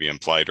 or maybe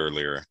implied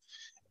earlier.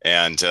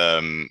 And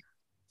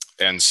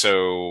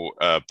so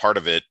part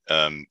of it,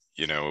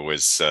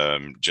 was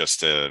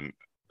just a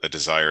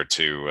desire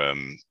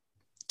to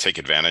take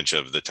advantage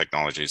of the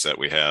technologies that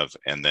we have,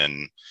 and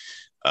then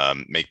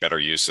make better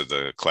use of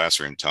the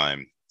classroom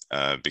time,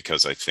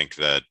 because I think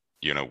that,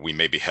 we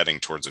may be heading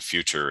towards a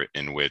future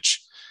in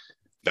which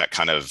that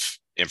kind of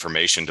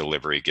information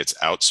delivery gets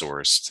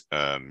outsourced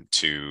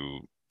to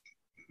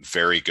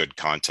very good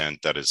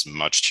content that is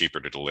much cheaper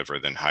to deliver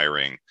than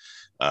hiring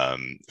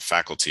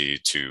faculty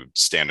to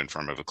stand in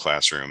front of a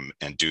classroom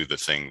and do the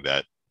thing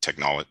that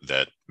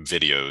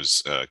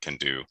videos can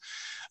do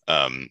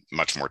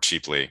much more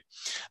cheaply.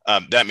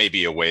 That may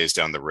be a ways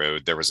down the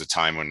road. There was a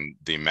time when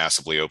the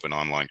massively open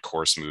online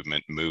course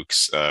movement,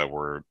 MOOCs,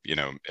 were,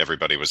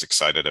 everybody was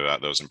excited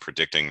about those and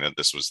predicting that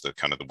this was the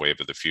kind of the wave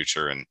of the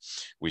future. And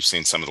we've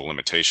seen some of the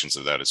limitations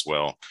of that as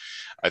well.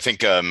 I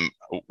think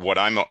what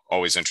I'm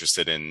always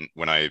interested in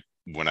when I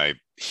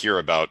hear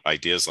about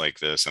ideas like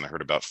this, and I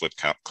heard about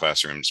flipped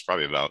classrooms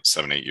probably about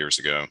 7-8 years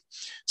ago,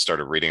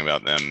 started reading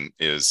about them,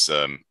 is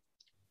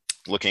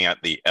looking at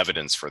the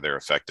evidence for their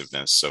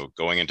effectiveness. So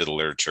going into the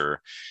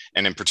literature,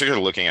 and in particular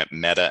looking at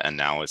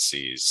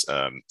meta-analyses.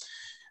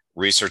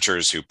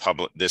 Researchers who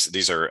publish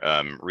these are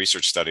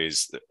research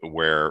studies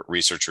where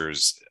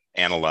researchers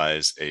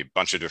analyze a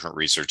bunch of different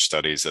research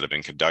studies that have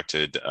been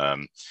conducted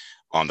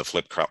on the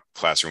flipped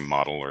classroom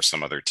model or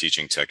some other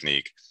teaching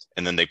technique.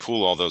 And then they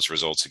pool all those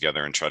results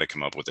together and try to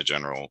come up with a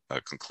general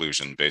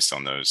conclusion based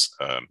on those,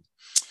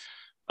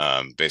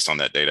 based on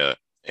that data.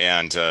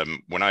 And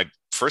when I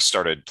first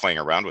started playing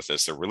around with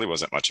this, there really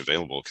wasn't much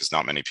available because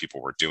not many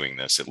people were doing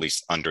this, at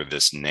least under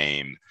this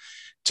name,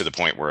 to the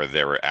point where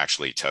they were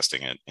actually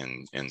testing it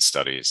in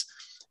studies.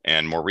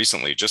 And more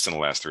recently, just in the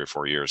last 3 or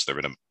 4 years, there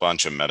have been a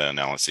bunch of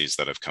meta-analyses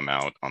that have come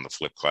out on the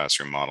flipped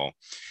classroom model.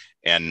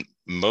 And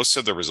most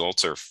of the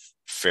results are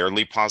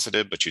fairly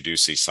positive, but you do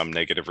see some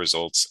negative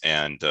results.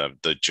 And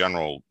the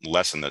general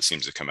lesson that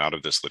seems to come out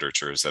of this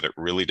literature is that it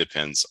really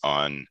depends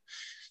on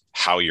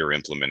how you're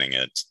implementing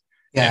it.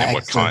 Yeah,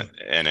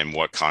 and in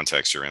what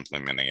context you're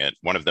implementing it.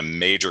 One of the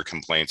major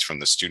complaints from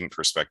the student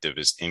perspective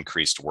is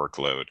increased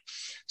workload.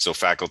 So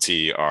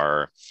faculty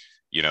are,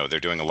 they're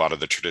doing a lot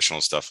of the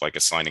traditional stuff like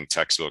assigning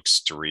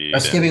textbooks to read.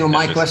 That's giving on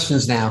my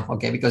questions now,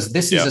 okay? Because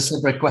this is a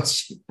separate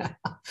question.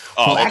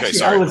 Oh, okay, actually,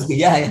 sorry.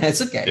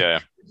 It's okay.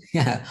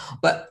 Yeah.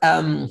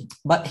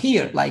 But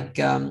here, like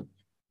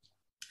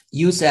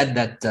you said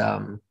that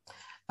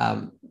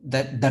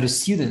that the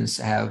students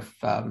have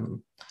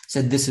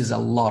said this is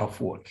a lot of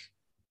work.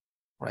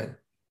 Right.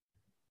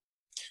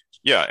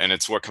 Yeah, and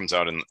it's what comes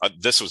out in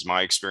this was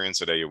my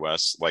experience at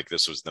AUS. Like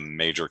this was the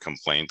major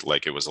complaint.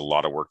 Like it was a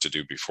lot of work to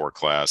do before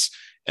class,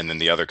 and then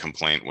the other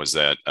complaint was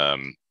that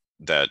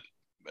that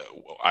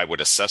I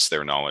would assess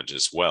their knowledge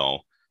as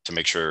well to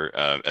make sure,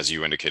 as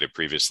you indicated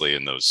previously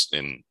in those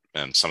in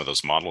some of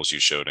those models you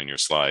showed in your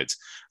slides,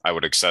 I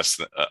would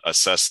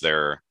assess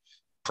their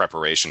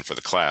preparation for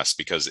the class,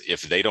 because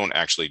if they don't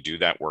actually do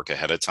that work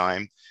ahead of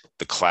time,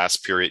 the class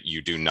period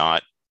you do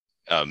not.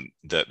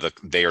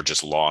 They are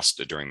just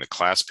lost during the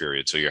class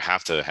period. So you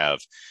have to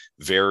have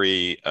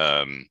very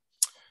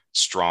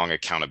strong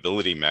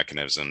accountability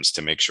mechanisms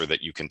to make sure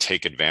that you can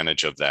take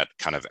advantage of that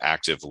kind of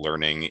active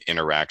learning,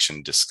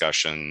 interaction,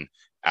 discussion,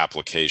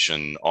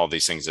 application, all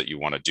these things that you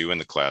want to do in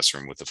the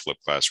classroom with the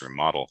flipped classroom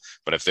model.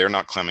 But if they're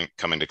not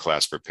coming to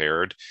class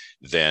prepared,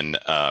 then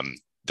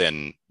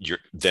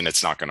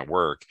it's not going to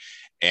work.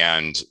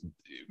 And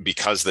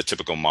because the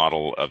typical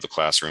model of the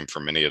classroom for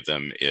many of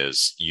them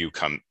is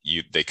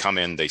they come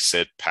in, they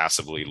sit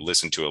passively,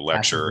 listen to a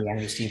lecture,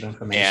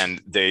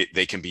 and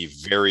they can be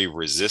very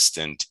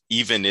resistant,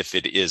 even if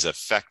it is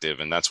effective.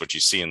 And that's what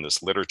you see in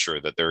this literature,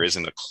 that there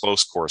isn't a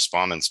close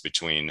correspondence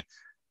between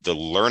the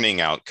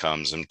learning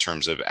outcomes in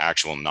terms of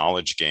actual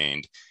knowledge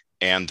gained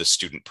and the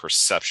student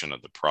perception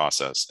of the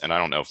process. And I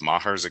don't know if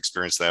Maher's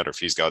experienced that, or if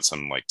he's got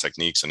some like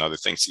techniques and other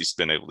things he's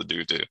been able to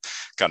do to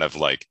kind of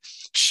like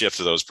shift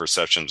those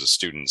perceptions of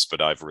students,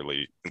 but I've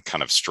really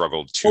kind of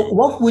struggled to. Well,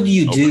 what would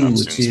you do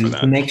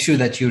to make sure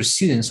that your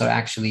students are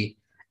actually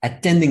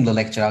attending the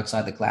lecture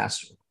outside the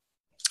classroom?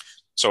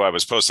 So I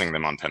was posting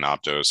them on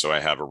Panopto, so I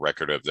have a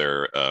record of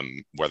their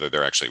whether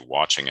they're actually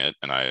watching it,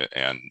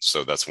 and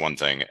so that's one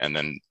thing. And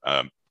then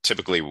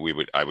typically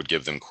I would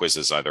give them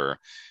quizzes either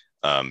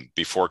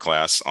before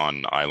class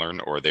on iLearn,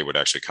 or they would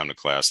actually come to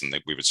class and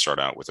we would start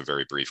out with a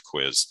very brief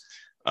quiz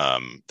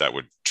that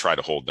would try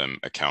to hold them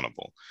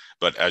accountable.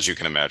 But as you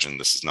can imagine,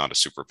 this is not a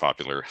super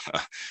popular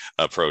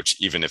approach,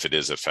 even if it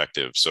is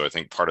effective. So I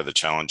think part of the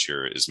challenge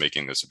here is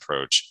making this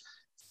approach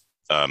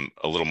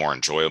a little more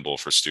enjoyable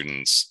for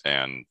students.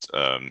 And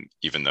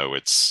even though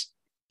it's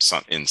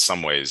in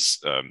some ways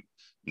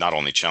not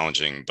only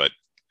challenging, but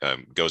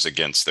goes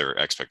against their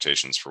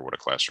expectations for what a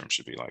classroom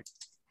should be like.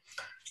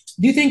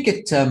 Do you think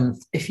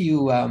if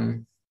you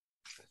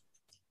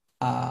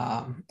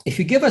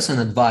give us an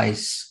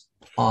advice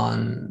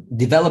on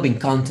developing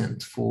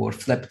content for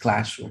flipped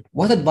classroom,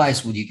 what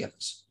advice would you give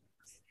us?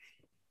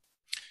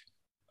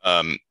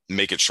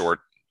 Make it short.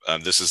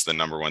 This is the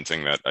number one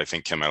thing that I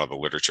think came out of the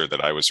literature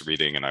that I was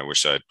reading, and I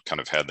wish I'd kind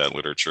of had that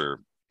literature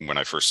when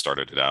I first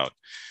started it out.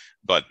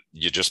 But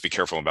you just be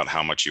careful about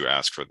how much you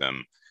ask for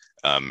them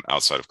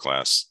outside of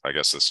class. I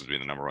guess this would be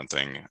the number one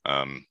thing.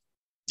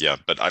 Yeah,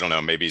 but I don't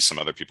know, maybe some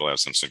other people have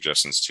some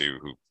suggestions too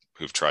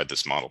who've tried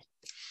this model.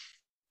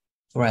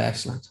 Right,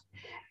 excellent.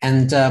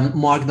 And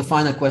Mark, the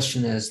final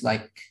question is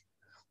like,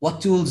 what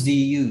tools do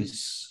you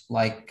use?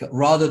 Like,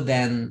 rather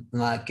than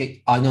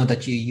like, I know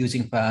that you're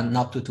using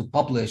Panopto to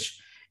publish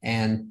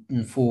and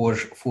for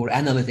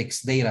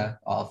analytics data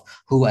of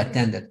who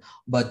attended,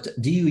 but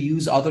do you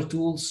use other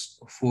tools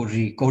for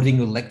recording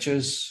your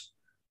lectures?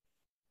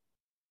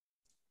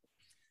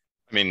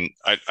 I mean,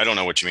 I don't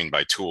know what you mean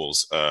by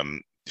tools.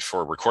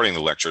 For recording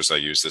the lectures, I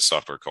use this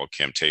software called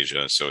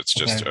Camtasia. So it's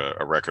just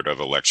a record of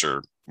a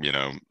lecture,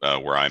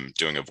 where I'm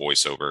doing a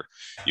voiceover.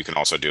 You can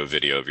also do a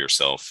video of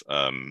yourself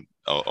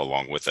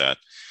along with that.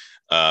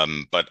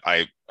 But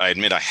I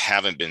admit I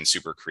haven't been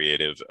super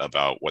creative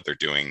about what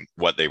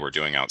they were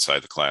doing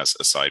outside the class,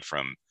 aside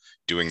from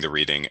doing the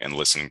reading and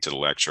listening to the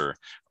lecture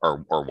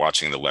or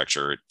watching the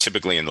lecture.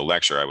 Typically in the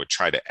lecture, I would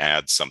try to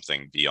add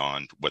something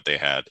beyond what they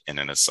had in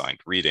an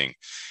assigned reading.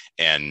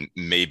 And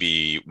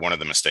maybe one of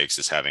the mistakes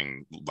is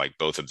having like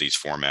both of these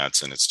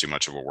formats, and it's too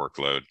much of a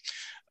workload.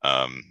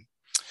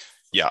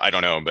 Yeah, I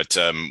don't know. But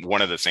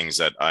one of the things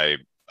that I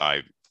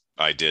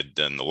did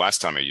then the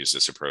last time I used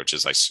this approach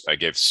is I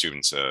gave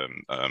students a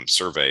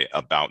survey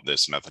about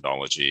this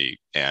methodology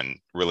and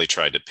really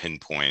tried to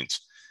pinpoint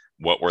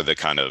what were the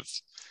kind of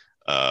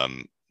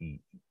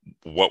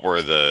what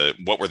were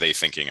they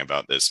thinking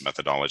about this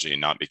methodology?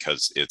 Not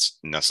because it's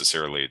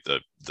necessarily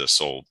the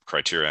sole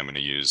criteria I'm going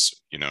to use,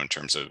 in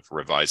terms of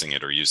revising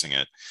it or using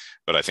it,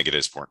 but I think it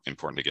is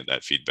important to get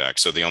that feedback.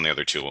 So the only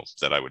other tool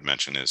that I would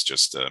mention is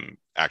just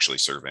actually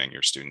surveying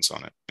your students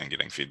on it and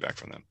getting feedback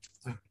from them.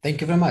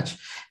 Thank you very much.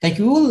 Thank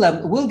you.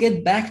 We'll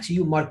get back to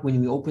you, Mark, when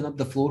we open up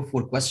the floor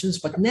for questions.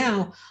 But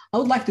now I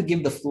would like to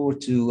give the floor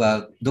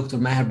to Dr.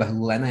 Maher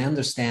Bahlul. And I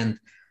understand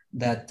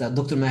that,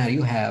 Dr. Maher,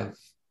 you have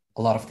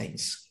a lot of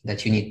things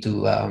that you need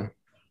to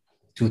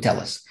tell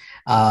us.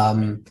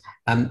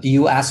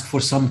 You asked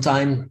for some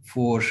time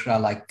for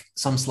like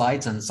some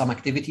slides and some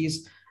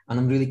activities, and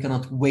I'm really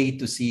cannot wait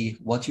to see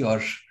what you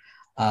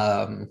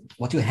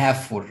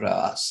have for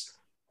us.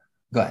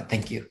 Go ahead.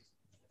 Thank you.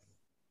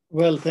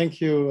 Well, thank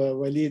you,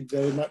 Walid,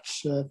 very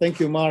much. Thank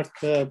you, Mark.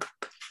 I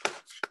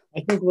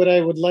think what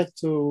I would like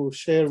to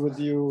share with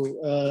you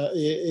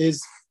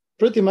is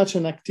pretty much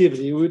an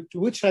activity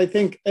which I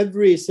think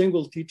every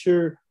single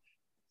teacher,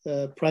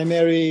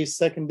 primary,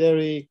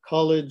 secondary,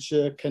 college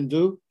can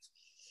do.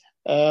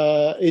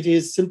 It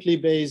is simply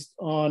based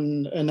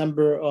on a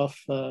number of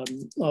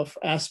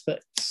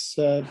aspects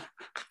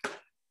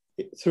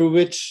through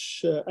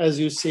which, as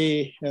you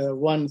see,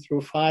 1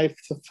 through 5.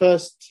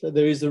 First,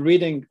 there is a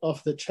reading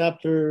of the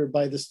chapter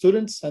by the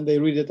students, and they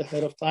read it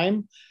ahead of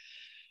time.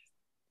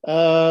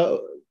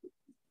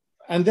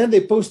 And then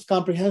they post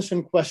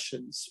comprehension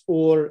questions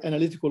or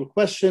analytical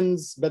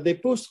questions, but they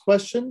post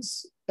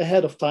questions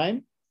ahead of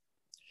time.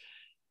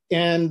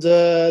 And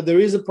there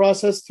is a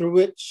process through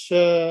which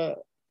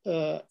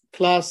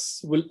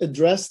class will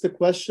address the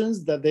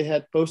questions that they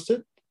had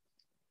posted.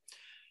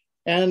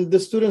 And the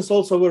students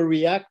also will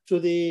react to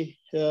the,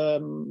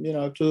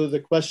 to the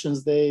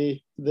questions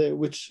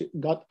which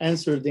got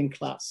answered in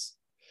class.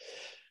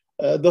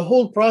 The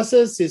whole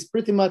process is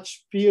pretty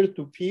much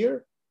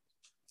peer-to-peer,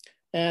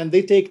 and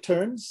they take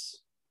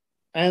turns.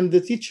 And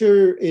the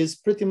teacher is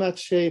pretty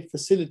much a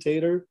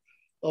facilitator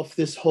of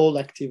this whole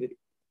activity.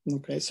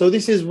 Okay, so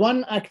this is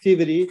one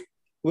activity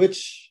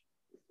which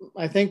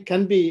I think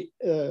can be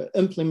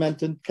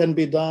implemented, can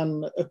be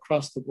done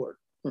across the board.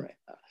 Right.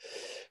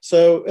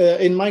 So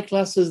in my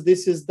classes,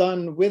 this is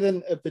done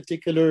within a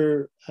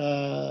particular,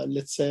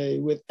 let's say,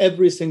 with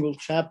every single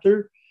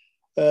chapter,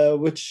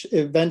 which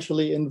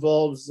eventually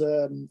involves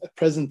a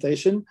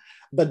presentation.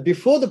 But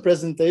before the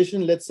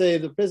presentation, let's say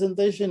the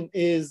presentation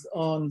is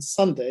on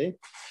Sunday.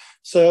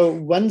 So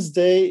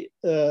Wednesday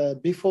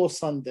before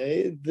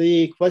Sunday,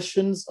 the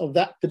questions of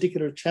that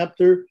particular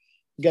chapter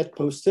get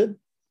posted.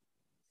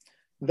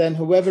 Then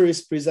whoever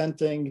is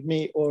presenting,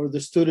 me or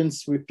the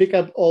students, we pick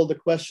up all the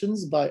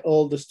questions by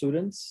all the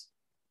students.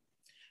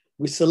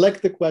 We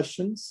select the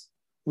questions.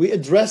 We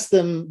address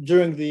them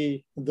during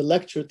the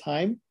lecture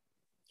time.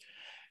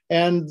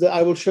 And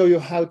I will show you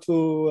how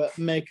to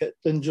make it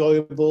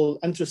enjoyable,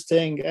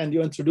 interesting, and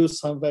you introduce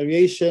some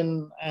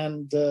variation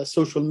and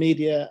social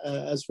media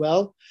as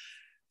well.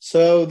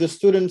 So the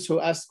students who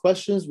ask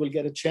questions will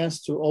get a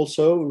chance to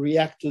also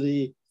react to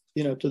the,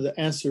 to the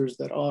answers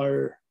that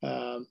are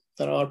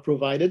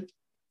provided.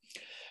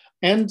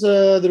 And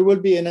there will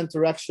be an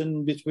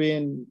interaction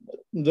between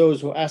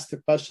those who asked the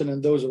question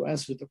and those who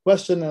answered the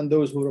question and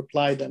those who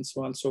replied and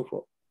so on and so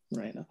forth.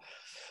 Right now.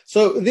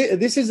 So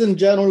this is in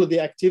general the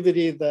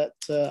activity that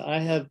I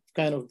have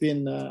kind of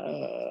been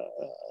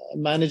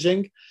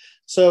managing.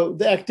 So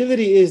the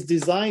activity is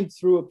designed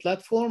through a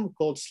platform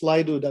called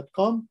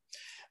slido.com.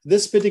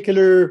 This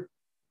particular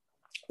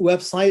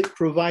website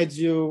provides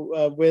you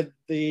with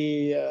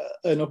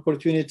an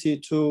opportunity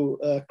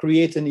to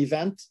create an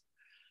event.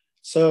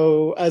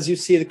 So as you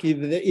see,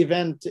 the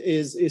event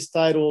is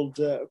titled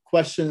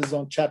Questions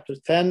on Chapter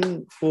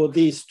 10 for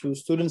these two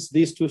students.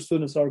 These two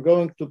students are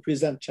going to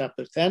present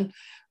Chapter 10,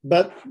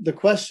 but the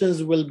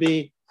questions will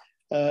be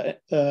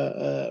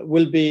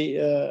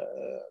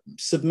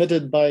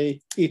submitted by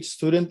each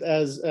student,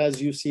 as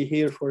you see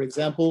here. For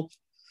example,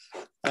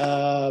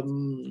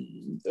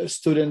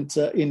 student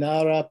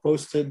Inara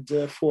posted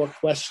 4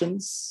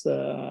 questions,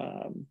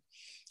 and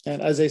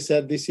as I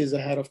said, this is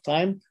ahead of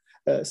time.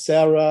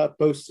 Sarah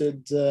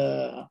posted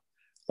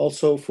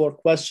also 4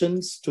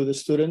 questions to the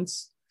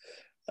students.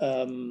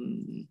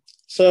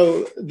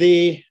 So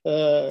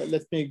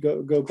let me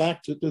go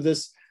back to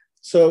this.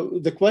 So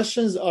the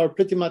questions are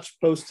pretty much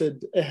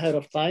posted ahead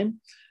of time.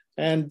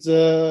 And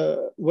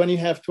when you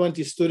have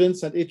 20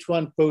 students and each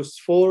one posts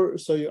 4,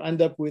 so you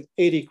end up with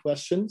 80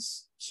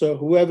 questions. So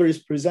whoever is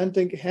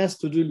presenting has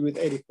to deal with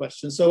 80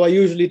 questions. So I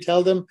usually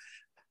tell them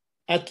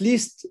at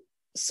least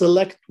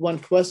select 1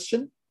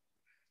 question,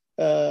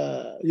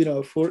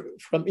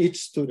 from each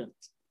student.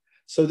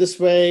 So this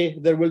way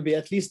there will be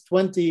at least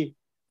 20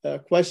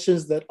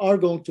 questions that are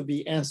going to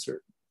be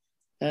answered.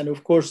 And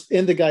of course,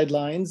 in the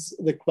guidelines,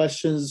 the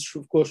questions,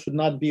 of course, should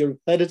not be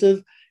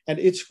repetitive, and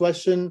each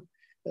question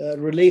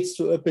relates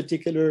to a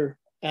particular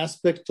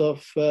aspect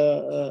of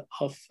the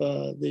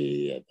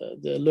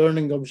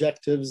learning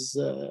objectives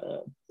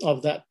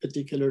of that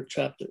particular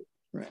chapter.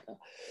 Right.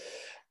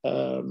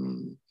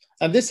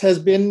 And this has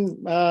been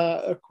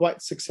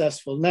quite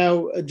successful.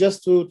 Now,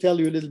 just to tell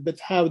you a little bit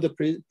how the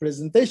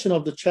presentation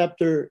of the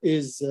chapter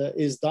is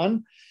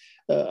done,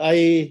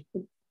 I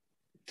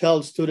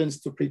tell students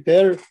to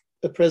prepare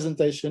a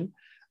presentation,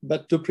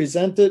 but to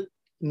present it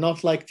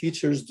not like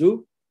teachers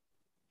do.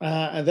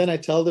 And then I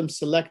tell them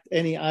select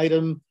any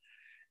item,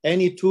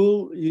 any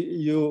tool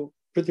you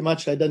pretty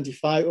much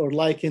identify or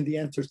like in the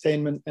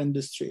entertainment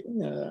industry.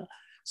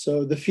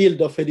 So the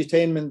field of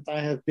edutainment, I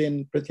have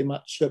been pretty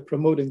much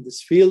promoting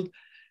this field,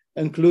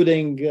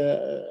 including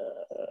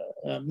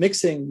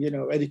mixing,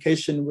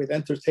 education with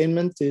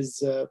entertainment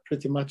is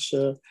pretty much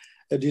a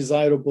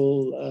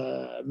desirable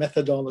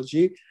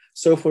methodology.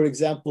 So for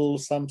example,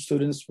 some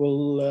students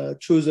will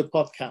choose a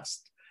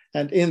podcast,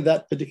 and in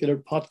that particular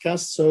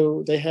podcast,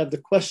 so they have the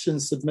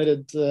questions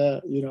submitted,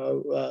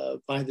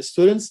 by the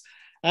students,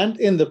 and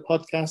in the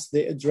podcast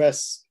they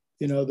address,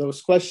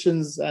 those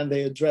questions, and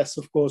they address,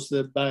 of course,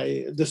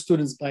 by the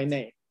students by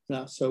name.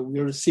 So we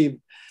receive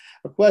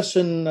a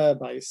question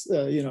by,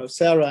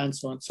 Sarah, and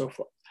so on and so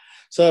forth.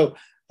 So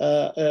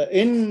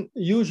in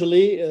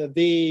usually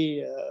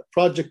the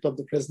project of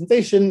the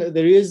presentation,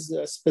 there is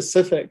a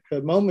specific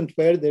moment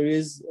where there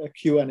is a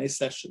Q&A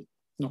session.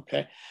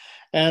 Okay.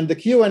 And the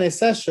Q&A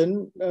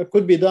session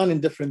could be done in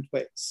different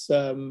ways.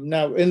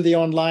 Now, with the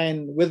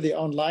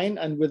online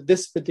and with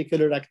this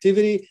particular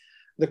activity,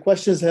 the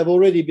questions have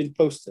already been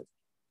posted.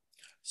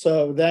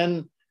 So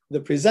then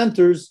the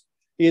presenters,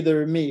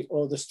 either me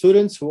or the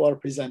students who are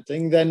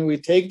presenting, then we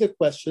take the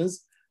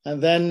questions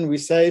and then we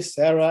say,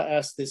 Sarah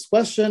asked this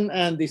question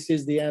and this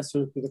is the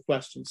answer to the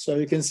question. So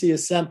you can see a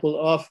sample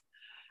of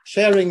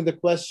sharing the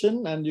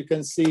question, and you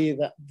can see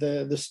that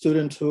the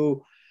student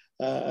who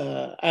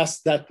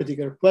asked that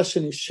particular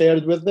question is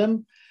shared with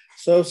them.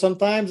 So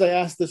sometimes I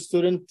ask the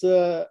student,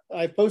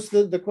 I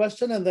posted the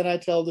question and then I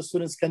tell the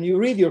students, can you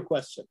read your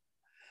question?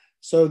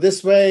 So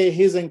this way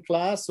he's in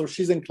class or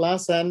she's in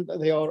class and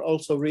they are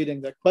also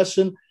reading the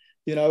question,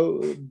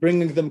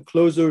 bringing them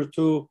closer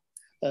to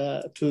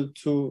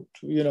the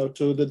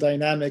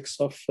dynamics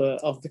of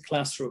the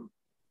classroom.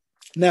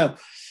 Now,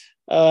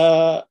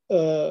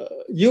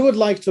 you would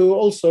like to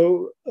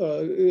also,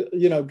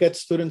 get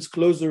students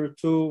closer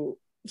to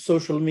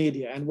social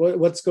media and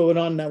what's going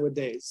on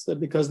nowadays,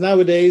 because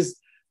nowadays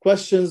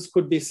questions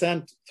could be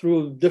sent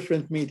through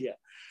different media.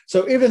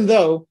 So even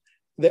though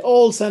they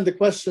all send the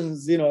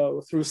questions,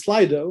 through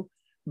Slido,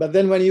 but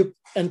then when you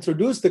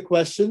introduce the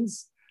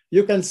questions,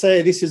 you can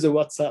say this is a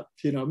WhatsApp,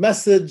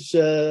 message,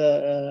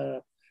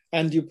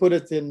 and you put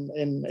it in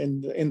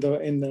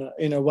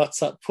a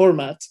WhatsApp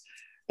format.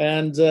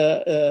 And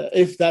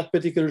if that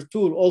particular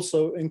tool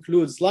also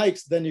includes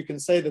likes, then you can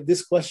say that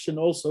this question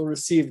also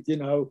received,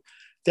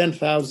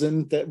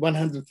 10,000,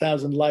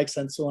 100,000 likes,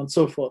 and so on and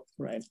so forth,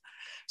 right?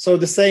 So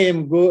the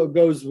same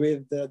goes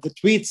with the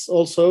tweets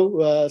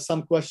also.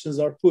 Some questions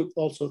are put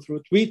also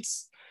through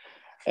tweets,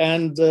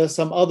 and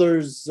some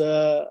other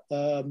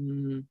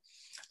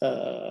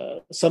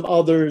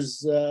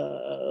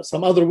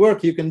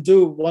work you can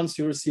do once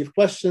you receive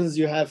questions.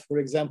 You have, for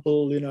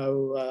example,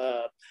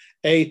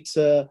 8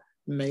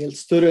 male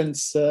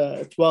students,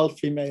 12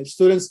 female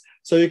students.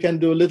 So you can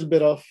do a little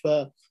bit of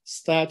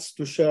stats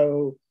to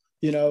show,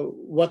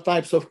 what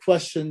types of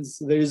questions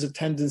there is a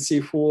tendency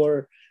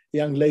for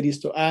young ladies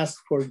to ask,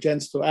 for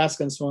gents to ask,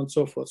 and so on and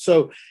so forth.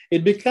 So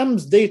it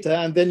becomes data,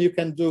 and then you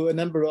can do a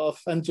number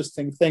of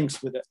interesting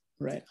things with it,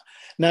 right?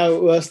 Now,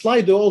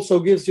 Slido also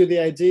gives you the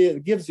idea,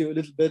 it gives you a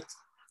little bit,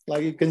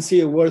 like you can see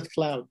a word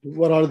cloud.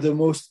 What are the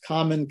most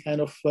common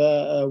kind of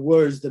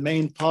words, the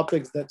main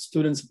topics that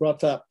students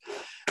brought up?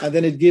 And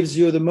then it gives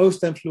you the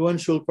most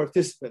influential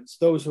participants,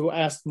 those who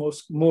asked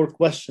more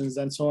questions,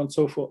 and so on and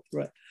so forth,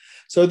 right?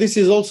 So this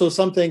is also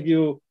something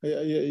you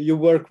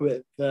work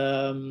with.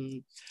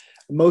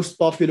 Most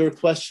popular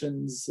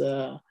questions.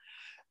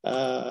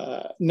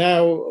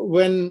 Now,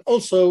 when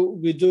also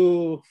we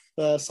do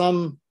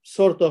some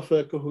sort of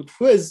a Kahoot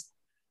quiz,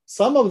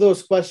 some of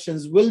those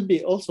questions will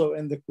be also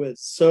in the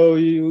quiz. So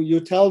you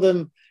tell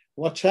them,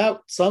 watch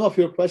out, some of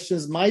your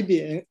questions might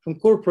be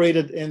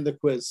incorporated in the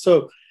quiz.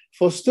 So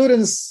for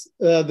students,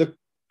 the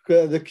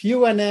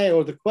Q&A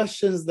or the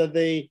questions that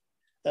they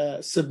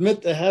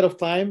submit ahead of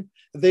time,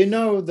 they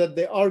know that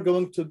they are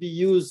going to be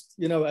used,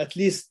 at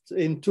least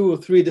in 2 or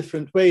 3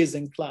 different ways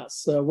in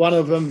class. One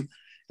of them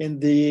in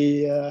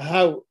the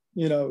how,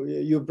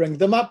 you bring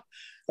them up.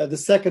 The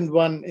second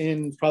one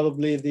in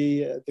probably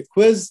the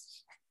quiz.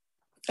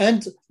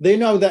 And they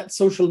know that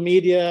social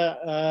media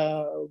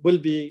will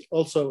be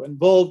also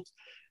involved.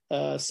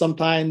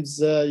 Sometimes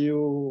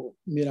you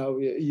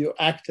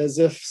act as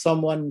if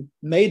someone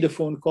made a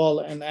phone call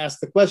and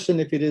asked the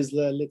question. If it is,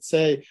 let's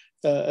say,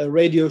 a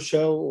radio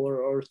show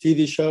or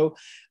TV show,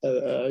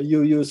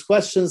 you use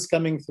questions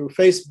coming through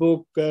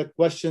Facebook,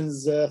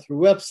 questions through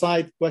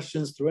website,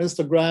 questions through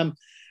Instagram,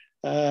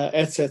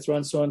 etc.,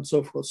 and so on and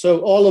so forth.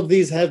 So all of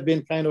these have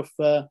been kind of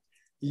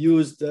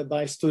used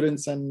by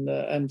students and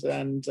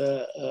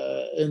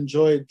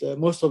enjoyed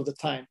most of the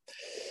time.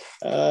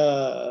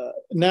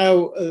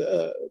 Now,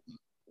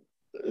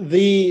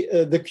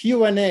 the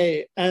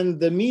Q&A and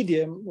the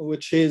medium,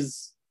 which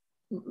is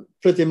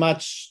pretty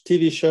much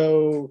TV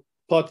show,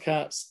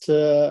 podcast,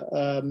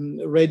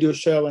 radio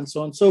show, and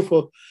so on and so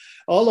forth,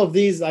 all of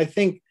these, I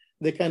think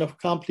they kind of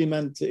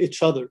complement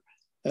each other.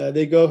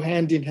 They go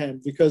hand in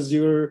hand because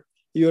you're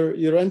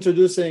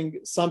introducing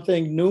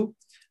something new,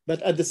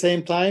 but at the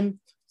same time,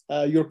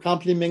 you're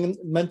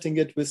complementing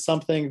it with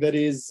something that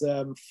is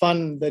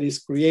fun, that is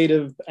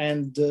creative,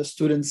 and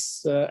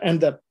students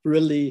end up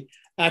really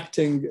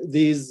acting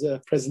these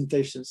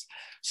presentations.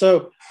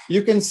 So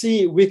you can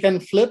see we can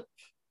flip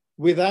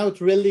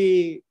without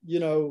really,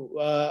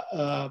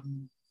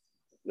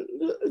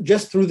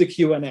 just through the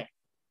Q&A.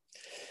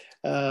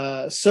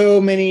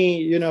 So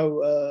many,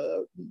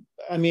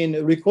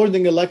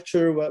 recording a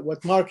lecture,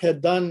 what Mark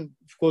had done,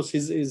 of course,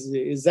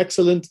 is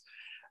excellent.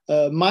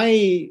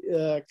 My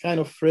kind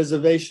of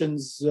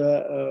reservations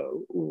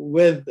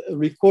with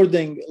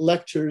recording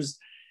lectures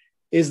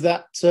is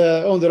that,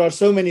 there are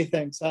so many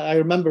things. I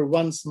remember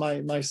once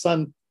my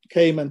son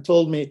came and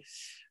told me,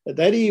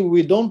 Daddy,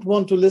 we don't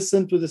want to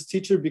listen to this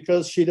teacher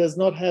because she does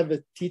not have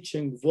a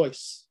teaching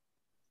voice.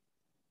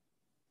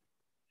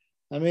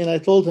 I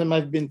told him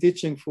I've been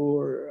teaching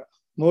for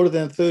more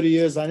than 30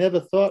 years. I never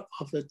thought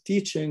of a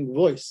teaching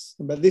voice,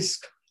 but this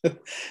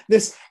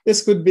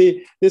could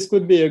be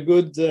a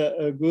good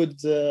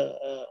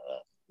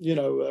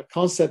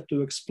concept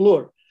to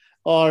explore.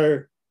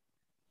 Are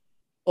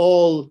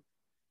all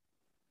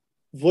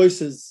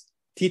voices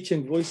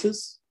teaching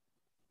voices?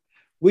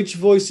 Which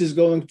voice is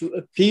going to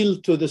appeal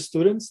to the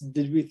students?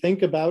 Did we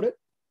think about it?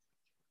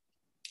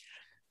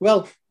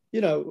 Well,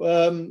 you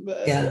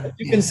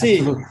can see.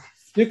 Absolutely.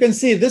 You can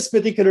see this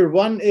particular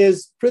one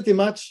is pretty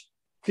much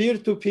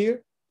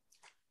peer-to-peer,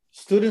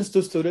 students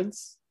to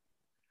students,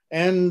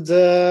 and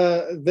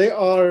they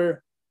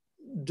are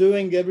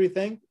doing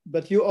everything,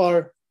 but you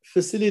are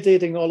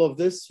facilitating all of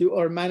this, you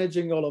are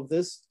managing all of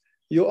this,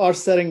 you are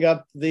setting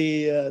up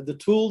the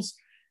tools,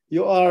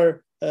 you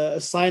are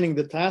assigning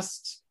the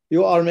tasks,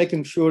 you are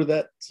making sure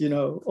that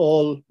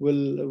all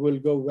will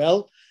go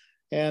well.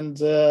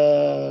 And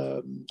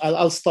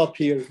I'll stop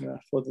here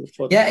for the.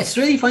 It's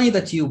really funny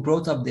that you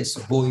brought up this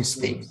voice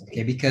thing,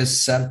 okay?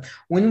 Because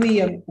when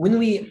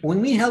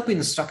we help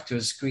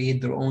instructors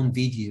create their own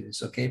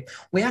videos, okay,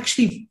 we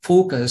actually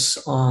focus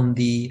on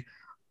the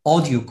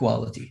audio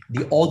quality.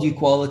 The audio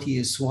quality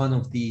is one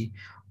of the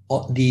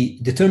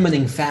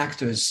determining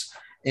factors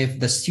if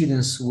the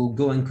students will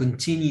go and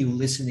continue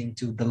listening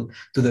to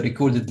the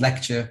recorded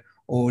lecture,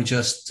 or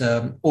just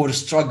or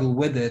struggle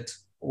with it,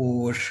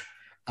 or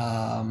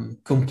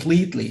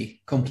completely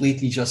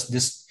just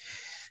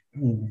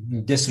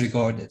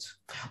disregard it.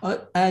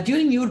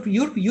 During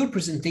your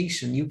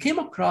presentation, you came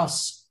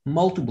across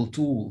multiple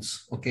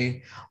tools.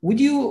 Okay, would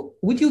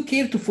you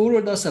care to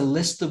forward us a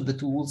list of the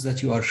tools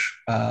that you are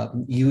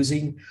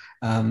using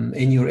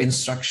in your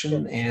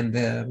instruction, and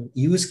the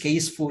use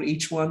case for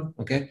each one?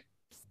 Okay.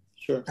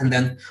 Sure. And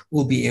then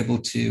we'll be able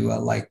to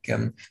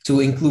to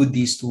include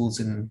these tools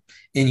in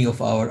any of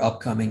our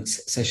upcoming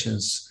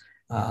sessions.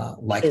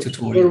 Like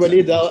tutorials. Sure,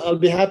 Walid, I'll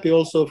be happy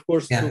also, of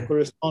course, to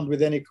correspond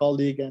with any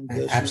colleague, and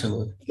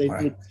absolutely.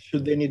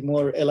 Should they need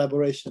more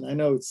elaboration. I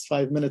know it's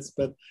 5 minutes,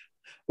 but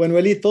when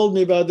Walid told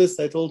me about this,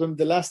 I told him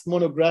the last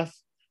monograph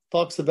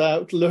talks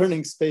about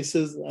learning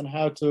spaces and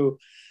how to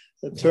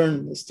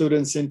turn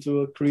students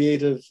into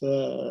creative,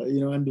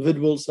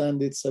 individuals,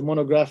 and it's a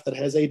monograph that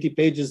has 80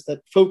 pages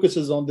that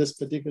focuses on this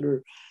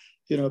particular,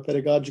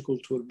 pedagogical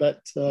tool.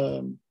 But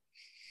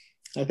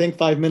I think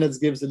 5 minutes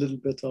gives a little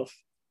bit of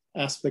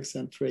aspects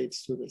and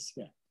traits to this.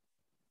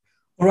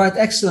 All right,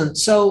 excellent.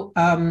 So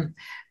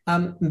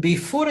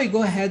before I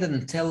go ahead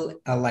and tell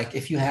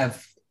if you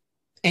have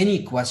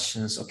any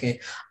questions, okay,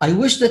 I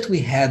wish that we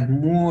had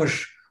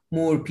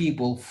more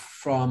people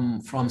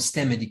from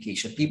STEM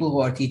education, people who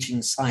are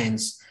teaching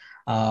science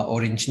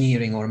or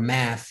engineering or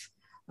math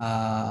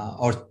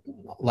or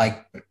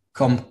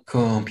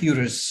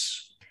computers,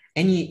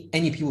 any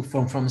people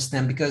from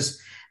STEM,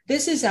 because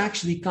this is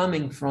actually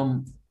coming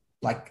from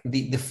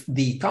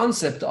the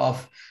concept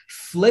of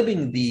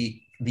flipping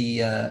the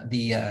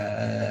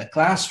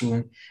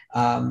classroom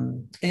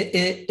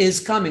is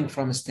coming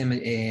from STEM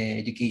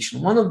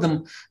education. One of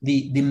them,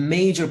 the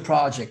major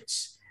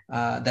projects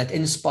that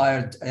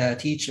inspired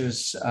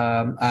teachers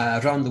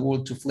around the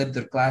world to flip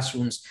their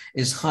classrooms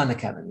is Khan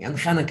Academy. And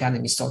Khan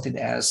Academy started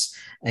as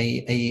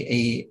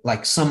a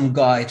some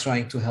guy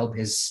trying to help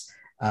his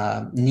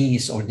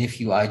niece or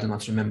nephew, I do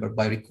not remember,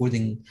 by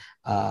recording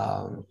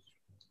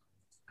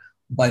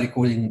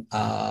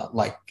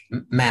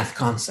math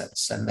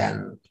concepts, and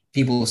then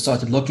people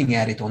started looking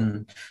at it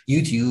on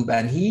YouTube,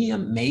 and he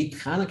made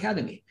Khan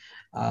Academy.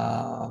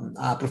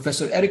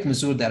 Professor Eric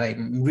Mazur, that I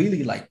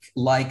really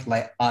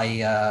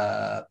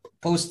I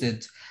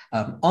posted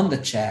on the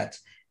chat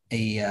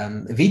a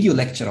video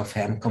lecture of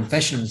him,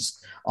 Confessions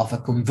of a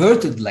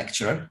Converted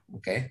Lecturer.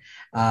 Okay,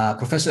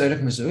 Professor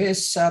Eric Mazur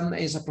is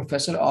a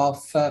professor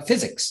of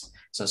physics,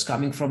 so it's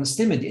coming from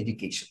STEM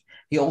education.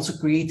 He also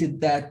created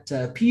that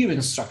peer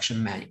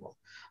instruction manual.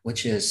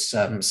 which is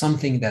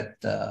something that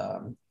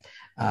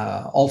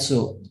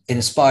also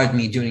inspired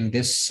me during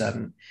this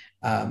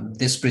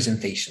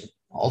presentation.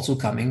 Also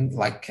coming,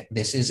 like,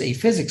 this is a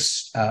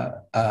physics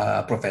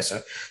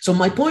professor. So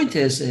my point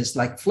is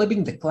like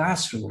flipping the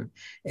classroom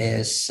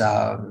is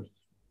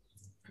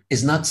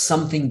not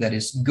something that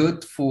is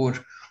good for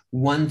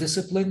one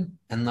discipline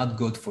and not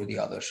good for the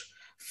others.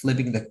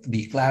 Flipping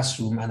the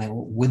classroom, and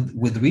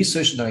with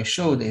research that I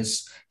showed,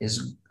 is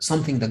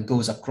something that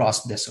goes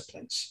across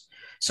disciplines.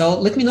 So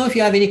let me know if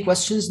you have any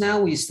questions now.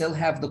 We still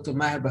have Dr.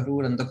 Maher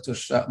Bahrour and Dr.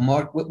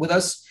 Mark with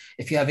us.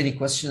 If you have any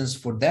questions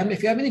for them,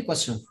 if you have any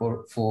question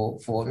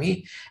for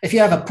me, if you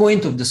have a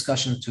point of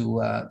discussion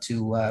to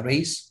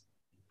raise,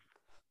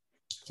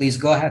 please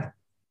go ahead.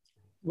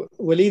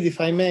 Walid,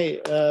 if I may,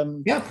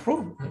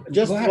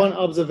 just one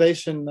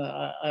observation.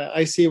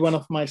 I see one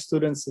of my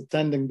students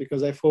attending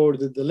because I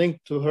forwarded the link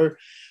to her.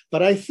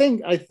 But I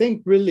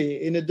think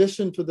really, in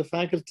addition to the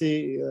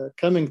faculty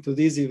coming to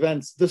these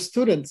events, the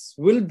students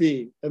will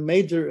be a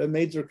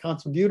major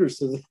contributors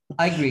to this.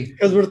 I agree.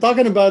 Because we're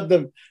talking about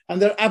them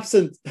and they're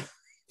absent.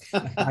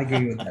 I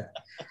agree with that.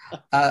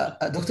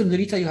 Dr.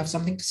 Nurita, you have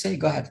something to say?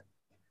 Go ahead.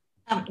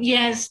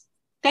 Yes.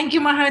 Thank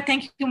you, Maher.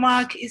 Thank you,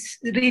 Mark. It's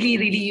really,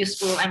 really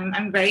useful.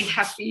 I'm very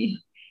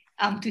happy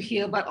to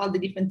hear about all the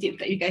different tips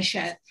that you guys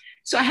shared.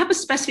 So I have a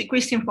specific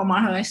question for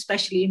Maher,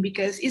 especially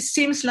because it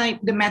seems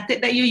like the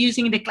method that you're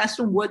using in the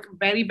classroom worked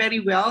very, very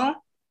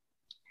well.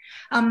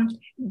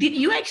 Did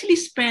you actually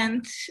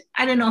spend,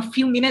 I don't know, a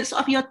few minutes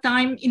of your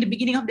time in the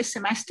beginning of the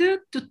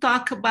semester to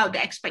talk about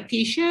the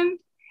expectation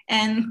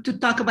and to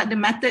talk about the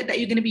method that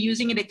you're going to be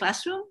using in the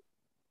classroom?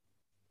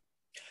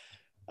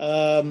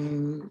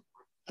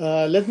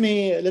 Let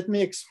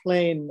me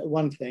explain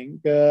one thing,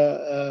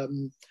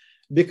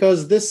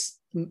 because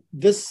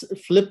this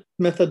flip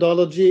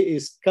methodology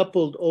is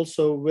coupled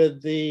also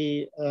with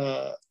the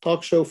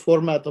talk show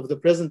format of the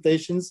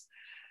presentations.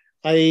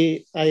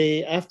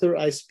 After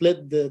I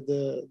split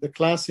the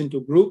class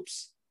into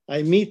groups,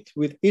 I meet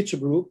with each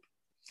group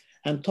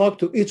and talk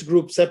to each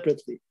group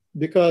separately,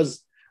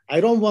 because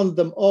I don't want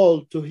them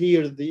all to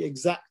hear the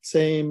exact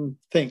same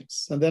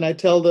things. And then I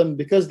tell them,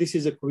 because this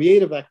is a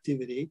creative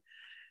activity,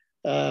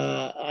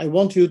 I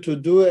want you to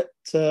do it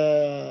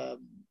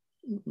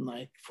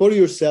like for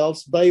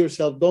yourselves, by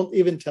yourself. Don't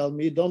even tell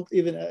me. Don't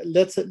even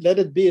let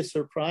it be a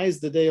surprise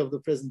the day of the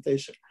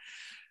presentation.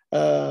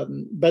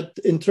 But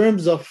in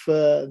terms of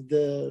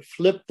the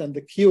flipped and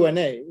the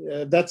Q&A,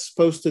 that's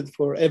posted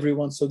for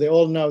everyone, so they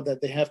all know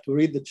that they have to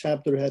read the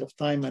chapter ahead of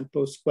time and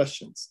post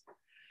questions.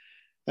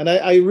 And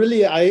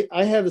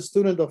I have a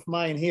student of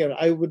mine here.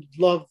 I would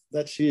love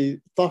that she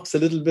talks a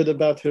little bit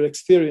about her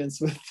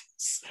experience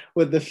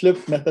with the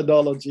flip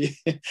methodology,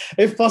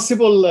 if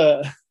possible.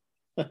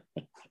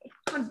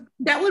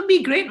 That would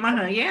be great,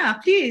 Maher. Yeah,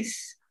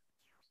 please.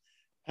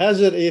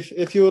 Hajar,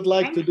 if you would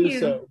like to do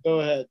so, go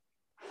ahead.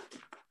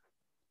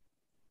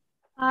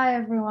 Hi,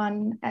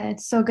 everyone.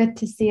 It's so good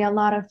to see a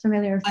lot of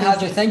familiar faces. Hi,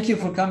 Hajar. Thank you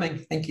for coming.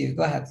 Thank you.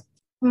 Go ahead.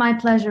 My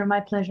pleasure, my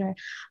pleasure.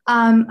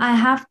 I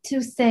have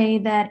to say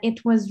that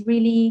it was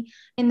really,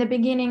 in the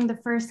beginning, the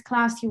first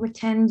class you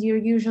attend, you're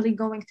usually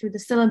going through the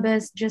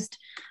syllabus, just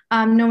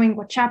knowing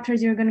what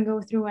chapters you're going to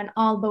go through and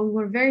all, but we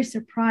were very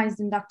surprised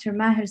in Dr.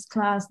 Maher's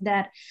class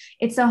that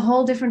it's a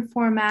whole different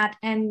format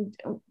and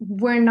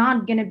we're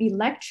not going to be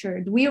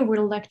lectured. We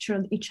will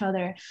lecture each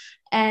other.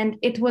 And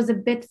it was a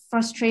bit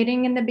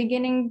frustrating in the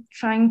beginning,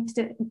 trying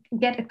to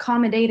get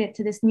accommodated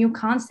to this new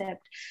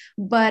concept.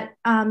 But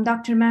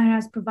Dr. Maher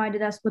has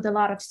provided us with a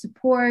lot of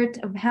support,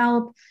 of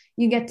help.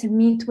 You get to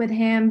meet with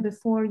him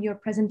before your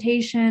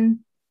presentation.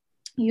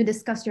 You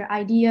discuss your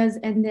ideas,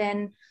 and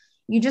then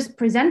you just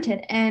present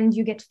it, and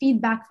you get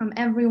feedback from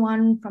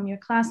everyone, from your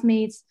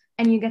classmates,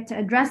 and you get to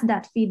address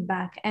that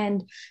feedback.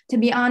 And to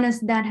be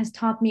honest, that has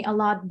taught me a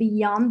lot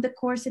beyond the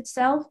course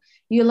itself.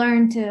 You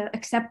learn to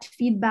accept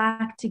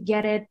feedback, to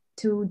get it,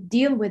 to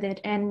deal with it,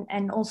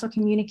 and also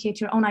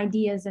communicate your own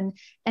ideas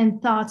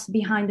and thoughts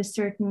behind a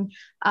certain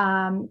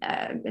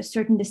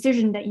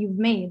decision that you've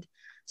made.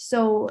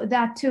 So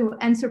that too.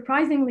 And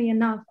surprisingly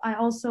enough, I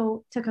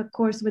also took a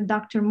course with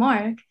Dr.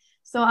 Mark.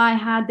 So I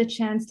had the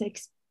chance to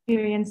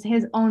experience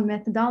his own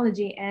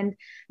methodology, and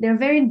they're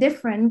very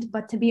different,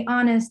 but to be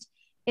honest,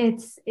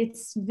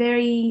 it's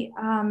very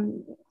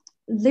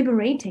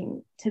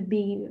liberating to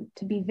be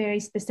very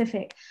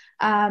specific.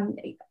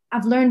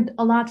 I've learned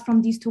a lot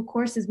from these two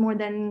courses, more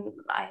than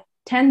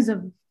tens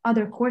of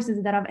other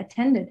courses that I've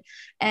attended,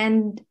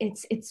 and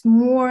it's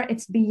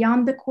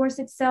beyond the course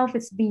itself.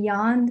 It's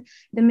beyond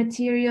the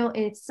material.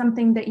 It's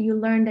something that you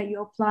learn, that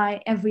you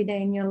apply every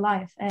day in your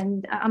life,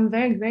 and I'm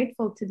very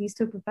grateful to these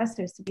two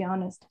professors, to be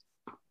honest.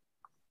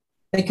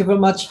 Thank you very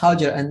much,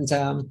 Hajar. And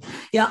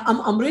yeah,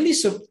 I'm really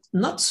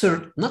not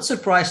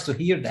surprised to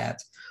hear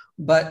that,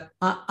 but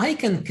I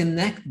can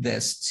connect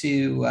this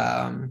to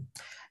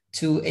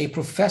a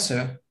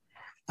professor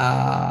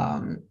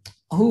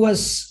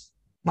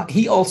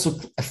he also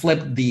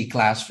flipped the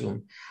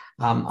classroom.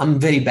 I'm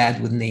very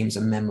bad with names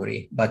and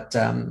memory, but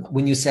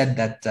when you said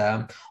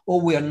that,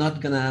 oh, we are not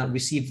going to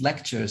receive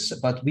lectures,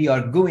 but we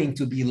are going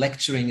to be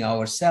lecturing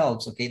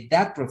ourselves, okay,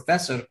 that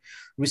professor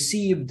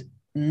received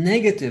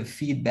negative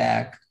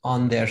feedback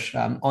on their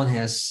on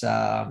his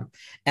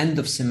end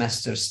of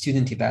semester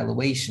student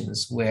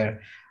evaluations,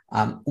 where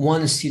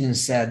one student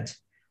said,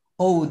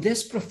 oh,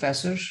 this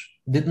professor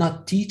did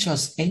not teach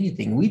us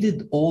anything. We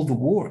did all the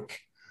work,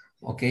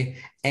 okay?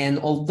 And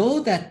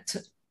although that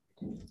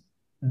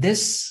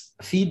this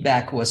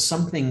feedback was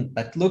something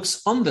that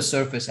looks on the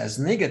surface as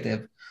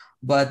negative,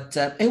 but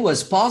it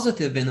was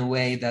positive in a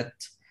way that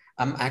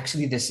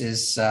actually this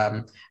is,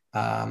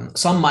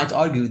 some might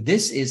argue,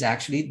 this is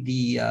actually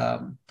the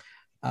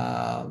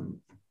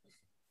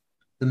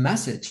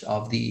message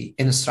of the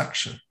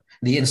instruction.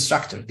 The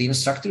instructor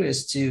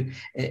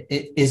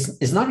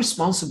is not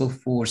responsible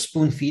for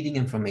spoon feeding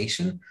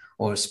information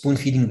or spoon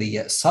feeding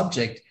the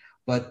subject,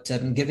 but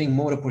giving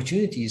more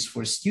opportunities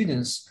for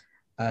students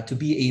to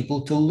be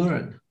able to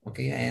learn.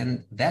 Okay,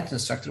 and that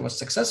instructor was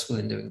successful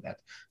in doing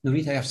that.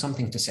 Nurita, I have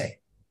something to say.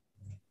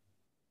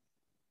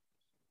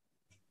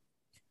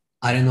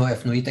 I don't know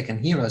if Nurita can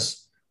hear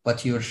us,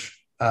 but your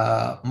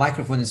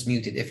microphone is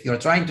muted. If you're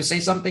trying to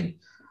say something,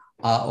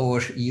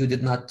 or you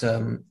did not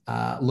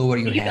lower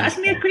your hand. You asked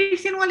me a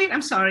question, Walid?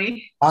 I'm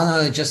sorry. Oh,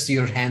 no, just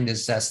your hand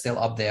is still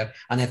up there.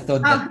 And I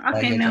thought that...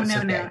 okay, no,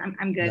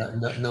 I'm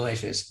good. No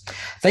issues.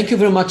 Thank you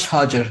very much,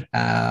 Hajar.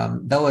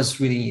 That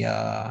was really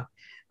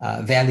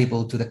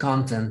valuable to the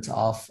content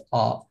of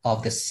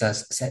this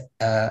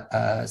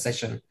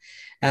session.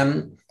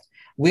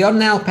 We are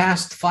now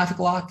past 5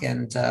 o'clock,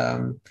 and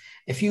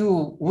if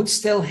you would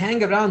still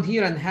hang around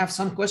here and have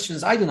some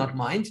questions, I do not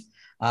mind.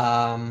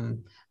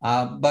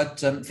 But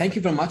thank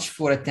you very much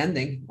for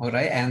attending. All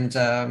right, and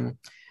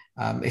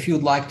if you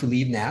would like to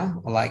leave now,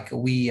 like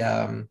we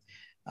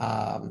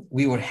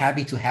were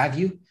happy to have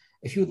you.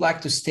 If you would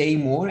like to stay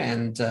more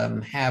and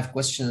have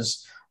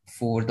questions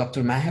for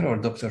Dr. Maher or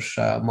Dr.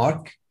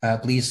 Mark,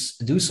 please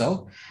do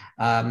so.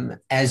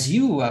 As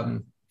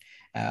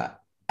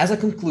a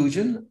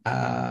conclusion,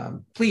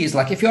 please,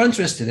 like if you're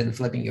interested in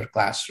flipping your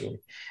classroom,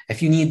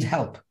 if you need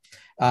help,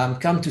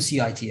 come to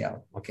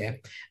CITL, okay?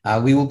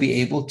 We will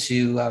be able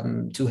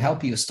to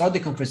help you start the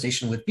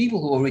conversation with people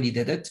who already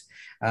did it.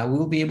 We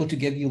will be able to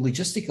give you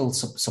logistical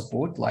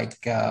support, like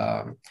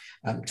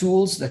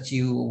tools that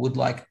you would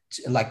like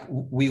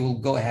we will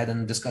go ahead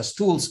and discuss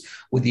tools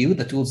with you,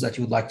 the tools that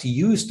you would like to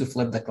use to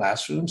flip the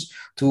classrooms,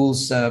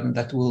 tools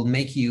that will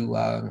make you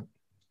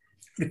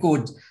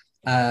record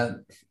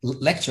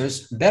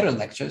lectures, better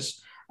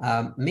lectures,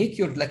 make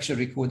your lecture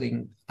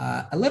recording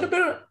a little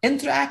bit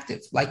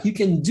interactive. Like you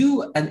can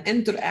do an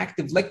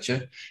interactive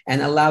lecture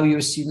and allow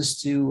your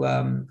students to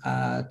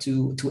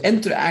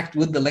interact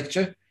with the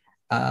lecture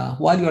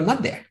while you're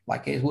not there.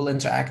 Like it will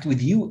interact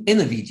with you in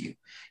a video.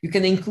 You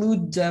can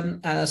include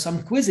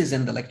some quizzes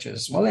in the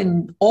lectures as well,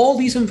 and all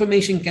these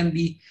information can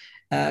be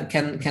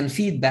can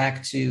feed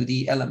back to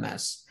the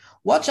LMS.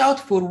 Watch out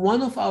for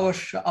one of our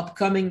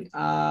upcoming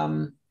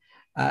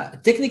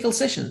technical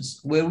sessions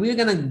where we're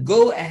going to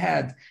go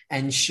ahead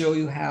and show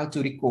you how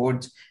to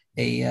record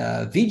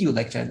a video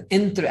lecture, an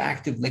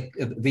interactive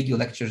video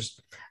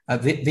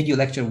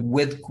lecture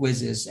with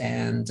quizzes,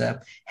 and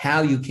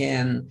how you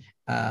can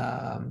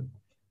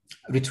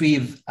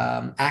retrieve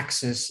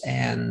access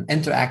and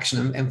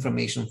interaction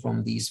information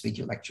from these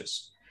video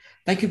lectures.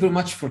 Thank you very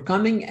much for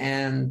coming,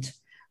 and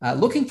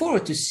looking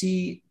forward to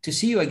see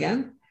you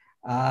again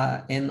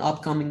in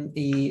upcoming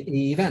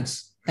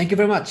events. Thank you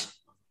very much.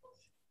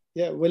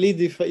 Yeah, Walid,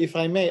 if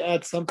I may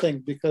add something,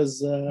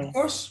 because of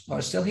course,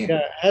 we're still here.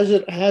 Yeah,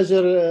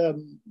 Hajar,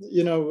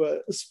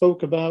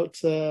 spoke about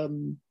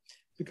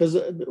because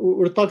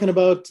we're talking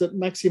about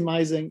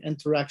maximizing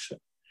interaction,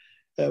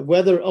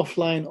 whether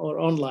offline or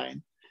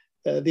online.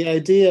 The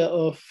idea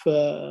of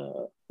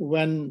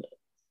when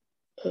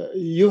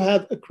you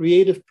have a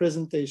creative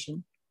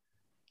presentation,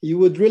 you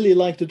would really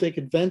like to take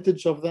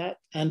advantage of that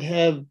and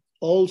have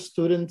all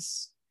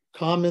students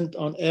comment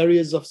on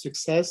areas of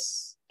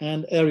success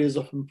and areas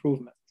of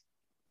improvement.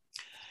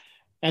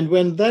 And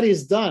when that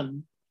is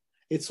done,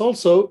 it's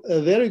also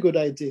a very good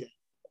idea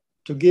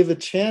to give a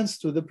chance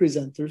to the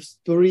presenters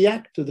to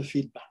react to the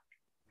feedback.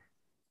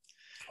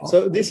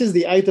 So this is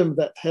the item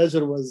that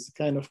Hajar was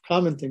kind of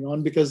commenting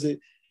on, because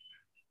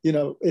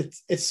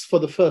it's for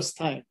the first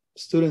time.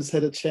 Students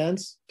had a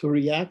chance to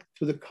react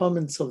to the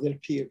comments of their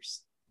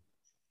peers.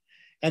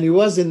 And it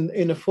was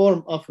in a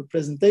form of a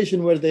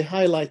presentation where they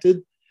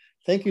highlighted,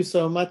 thank you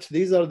so much,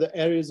 these are the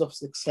areas of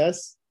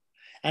success,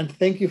 and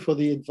thank you for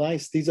the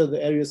advice, these are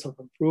the areas of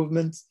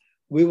improvement.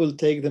 We will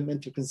take them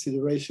into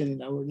consideration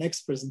in our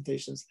next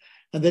presentations.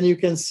 And then you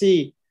can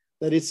see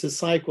that it's a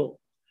cycle.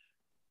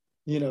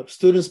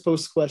 Students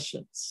post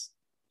questions,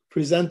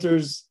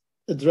 presenters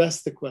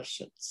address the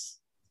questions,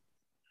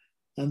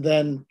 and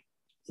then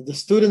the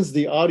students,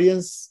 the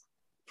audience,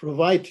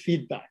 provide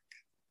feedback,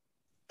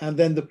 and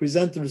then the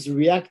presenters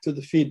react to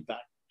the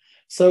feedback.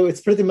 So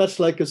it's pretty much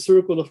like a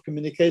circle of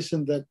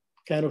communication that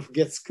kind of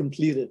gets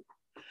completed.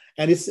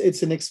 And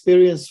it's an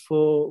experience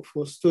for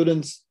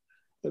students.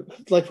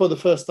 Like for the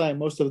first time,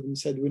 most of them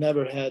said we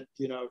never had,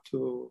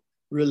 to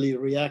really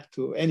react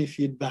to any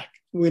feedback.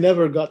 We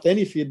never got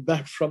any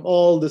feedback from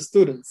all the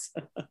students.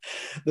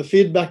 The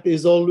feedback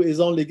is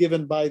only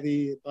given by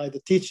the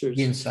teachers.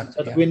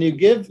 But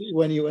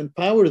when you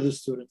empower the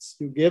students,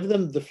 you give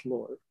them the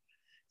floor.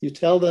 You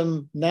tell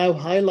them now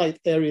highlight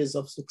areas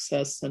of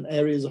success and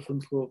areas of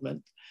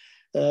improvement.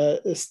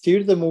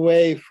 Steer them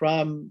away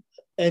from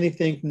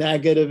anything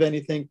negative,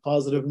 anything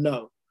positive.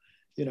 No,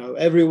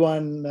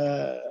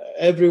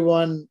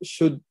 everyone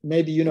should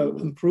maybe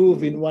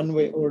improve in one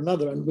way or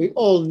another, and we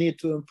all need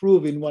to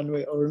improve in one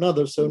way or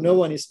another. So no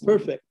one is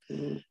perfect.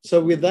 So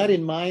with that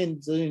in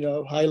mind,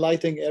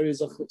 highlighting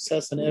areas of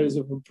success and areas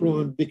of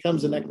improvement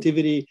becomes an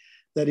activity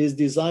that is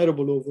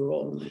desirable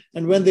overall.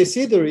 And when they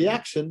see the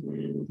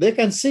reaction, they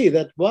can see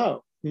that,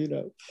 wow,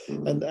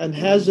 and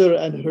Hajar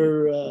and her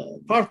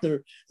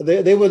partner,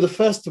 they were the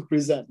first to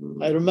present.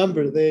 I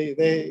remember they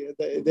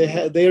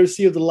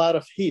received a lot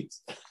of heat,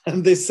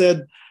 and they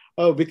said,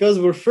 "Oh, because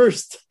we're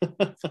first."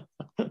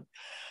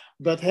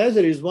 But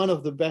Hajar is one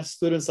of the best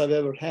students I've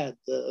ever had.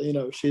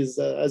 She's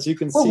as you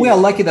can see. We are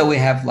lucky that we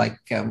have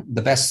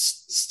the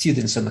best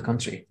students in the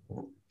country.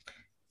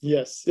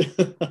 Yes.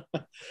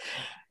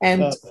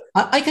 And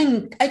I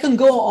can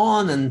go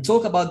on and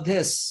talk about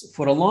this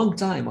for a long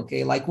time.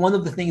 Okay, like one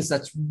of the things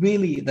that's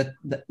really that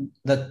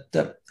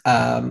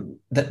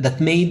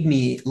made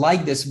me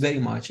like this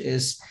very much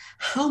is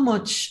how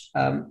much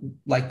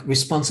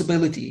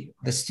responsibility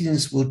the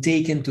students will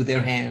take into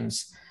their hands,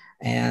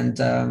 and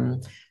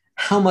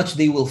how much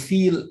they will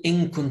feel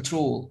in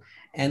control.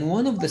 And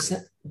one of the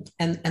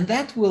and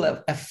that will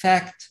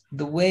affect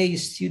the way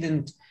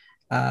students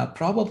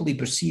probably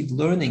perceive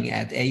learning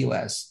at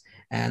AUS.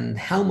 And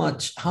how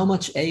much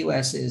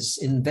AUS is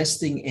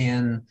investing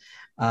in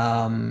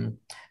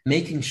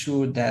making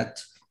sure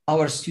that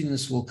our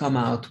students will come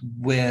out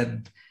with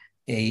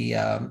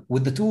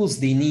the tools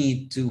they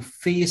need to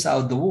face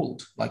out the world.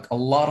 Like a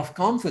lot of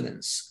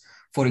confidence,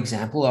 for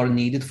example, are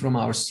needed from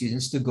our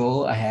students to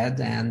go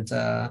ahead and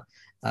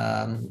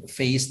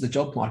face the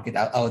job market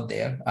out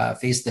there,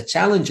 face the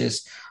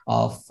challenges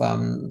of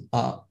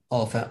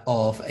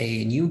a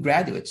new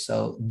graduate. So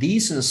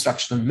these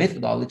instructional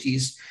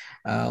methodologies,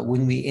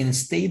 when we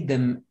instate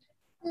them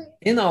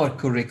in our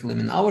curriculum,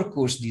 in our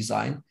course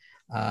design,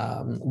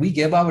 we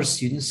give our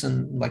students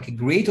a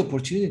great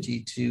opportunity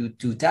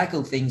to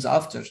tackle things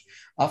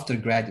after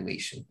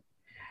graduation.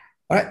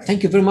 All right,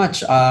 thank you very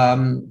much.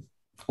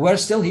 We're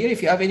still here.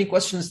 If you have any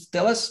questions to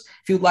tell us,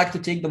 if you'd like to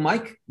take the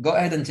mic, go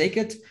ahead and take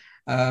it.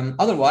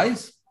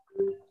 Otherwise,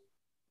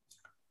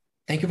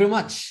 thank you very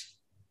much.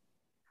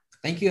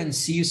 Thank you, and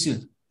see you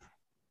soon.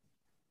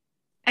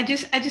 I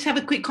just have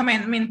a quick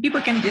comment. I mean,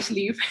 people can just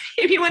leave.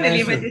 If you want to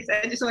leave,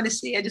 I just want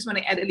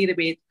to add a little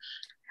bit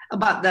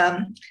about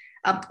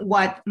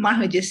what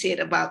Maher just said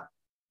about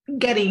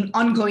getting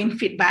ongoing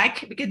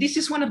feedback, because this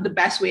is one of the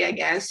best way, I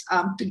guess,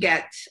 to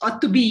get or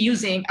to be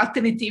using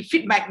alternative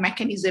feedback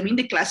mechanism in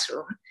the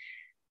classroom.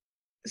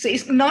 So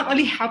it's not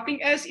only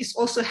helping us, it's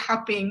also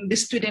helping the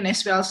student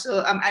as well.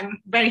 So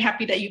I'm very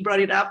happy that you brought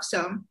it up.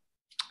 So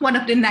one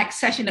of the next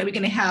session that we're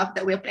going to have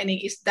that we're planning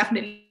is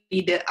definitely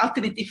the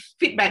alternative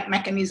feedback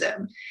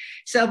mechanism.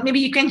 So maybe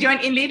you can join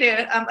in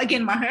later,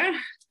 again, Maher,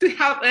 to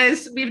help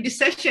us with this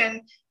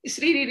session. It's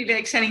really, really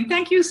exciting.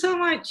 Thank you so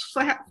much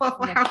for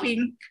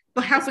helping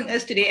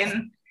us today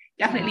and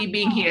definitely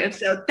being here.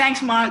 So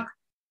thanks, Mark.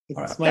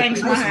 All right.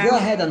 Thanks, Maher. Go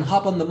ahead and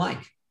hop on the mic.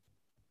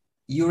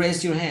 You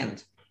raised your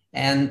hand,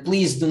 and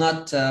please do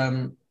not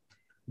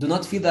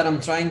feel that I'm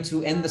trying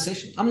to end the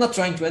session. I'm not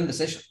trying to end the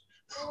session.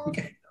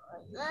 Okay.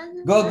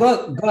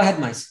 Go ahead,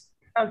 Mice.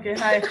 Okay,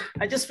 hi.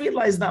 I just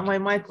realized that my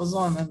mic was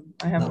on and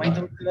I have my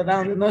daughter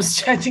around and I was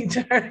chatting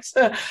to her.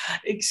 So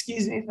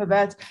excuse me for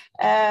that.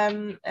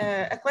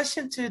 A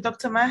question to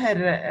Dr.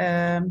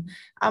 Maher.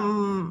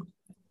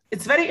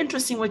 It's very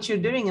interesting what you're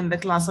doing in the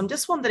class. I'm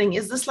just wondering,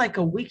 is this like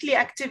a weekly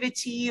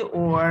activity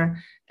or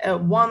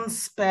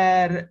once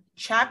per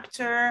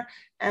chapter?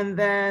 And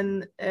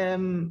then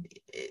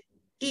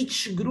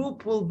each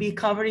group will be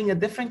covering a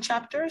different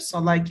chapter. So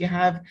like you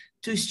have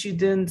 2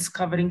 students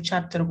covering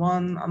chapter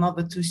 1,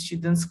 another 2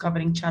 students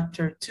covering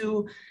chapter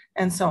 2,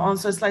 and so on.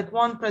 So it's like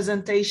one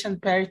presentation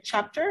per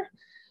chapter,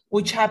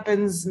 which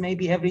happens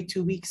maybe every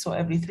 2 weeks or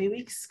every 3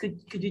 weeks.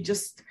 Could you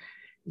just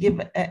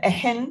give a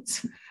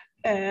hint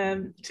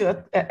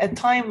to a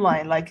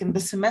timeline, like in the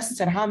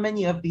semester, how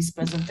many of these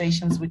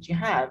presentations would you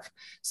have?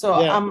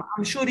 So yeah.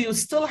 I'm sure you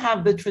still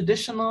have the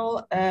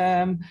traditional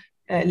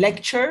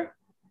lecture.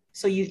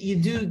 So you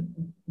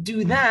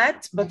do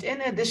that, but in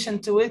addition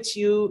to it,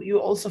 you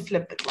also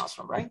flip the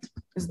classroom, right?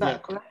 Is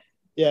that correct?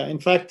 Yeah, in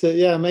fact,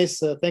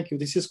 Mace, thank you.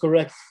 This is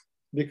correct,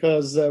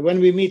 because when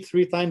we meet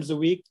 3 times a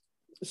week,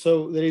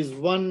 so there is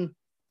 1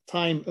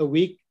 time a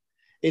week.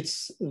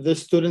 It's the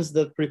students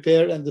that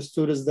prepare and the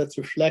students that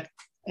reflect,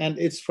 and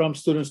it's from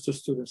students to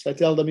students. I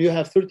tell them, you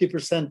have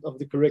 30% of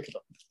the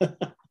curriculum.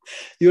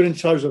 You're in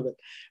charge of it.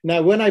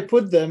 Now, when I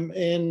put them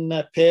in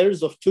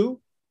pairs of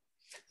 2,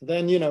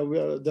 Then,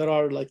 there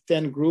are like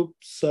 10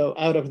 groups. So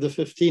out of the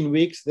 15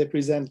 weeks, they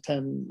present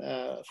 10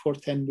 for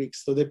 10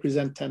 weeks. So they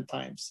present 10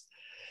 times.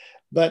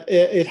 But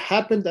it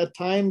happened at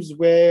times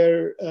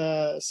where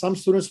some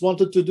students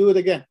wanted to do it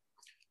again.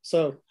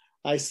 So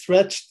I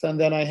stretched, and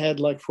then I had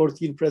like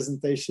 14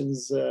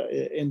 presentations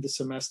in the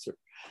semester.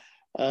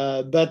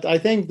 But I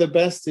think the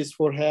best is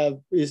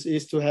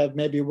to have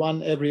maybe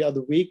one every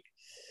other week.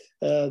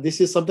 This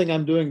is something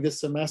I'm doing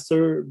this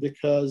semester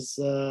because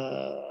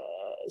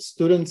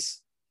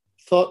students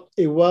thought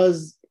it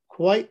was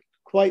quite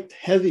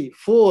heavy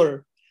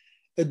for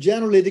a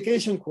general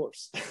education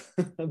course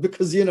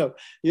because in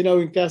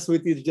class we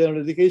teach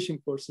general education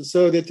courses,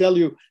 so they tell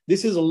you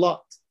this is a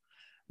lot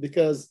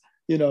because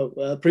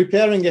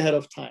preparing ahead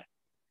of time,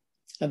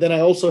 and then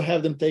I also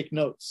have them take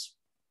notes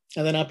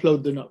and then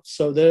upload the notes.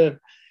 So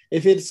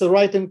if it's a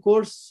writing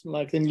course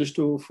like English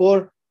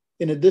 204,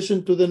 in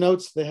addition to the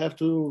notes, they have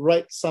to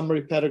write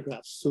summary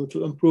paragraphs so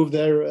to improve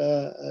their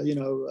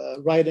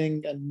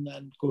writing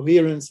and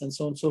coherence and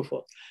so on and so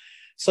forth.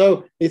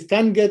 So it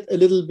can get a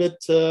little bit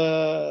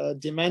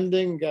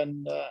demanding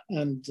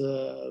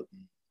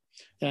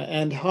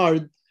and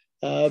hard.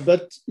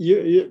 But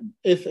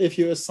if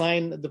you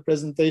assign the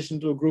presentation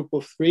to a group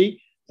of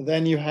 3,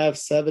 then you have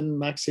 7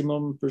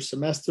 maximum per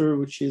semester,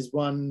 which is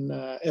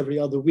 1 every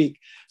other week.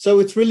 So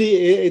it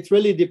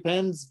really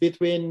depends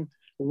between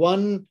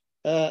 1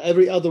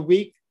 every other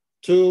week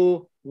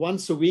to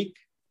once a week.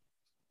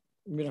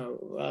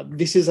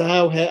 This is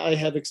how I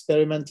have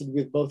experimented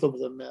with both of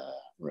them,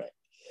 right?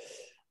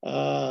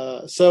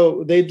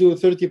 So they do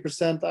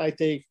 30%. I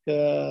take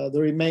the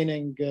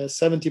remaining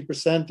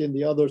 70% in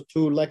the other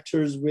 2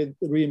 lectures with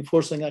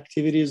reinforcing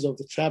activities of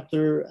the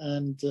chapter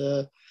and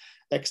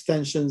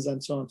extensions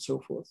and so on and so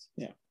forth.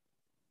 Yeah.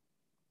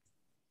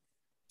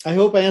 I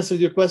hope I answered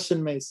your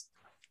question, Mace.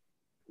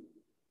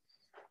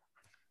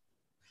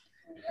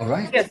 All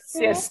right.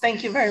 Yes.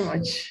 Thank you very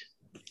much.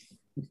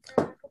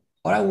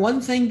 All right.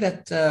 One thing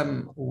that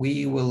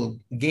we will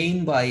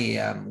gain by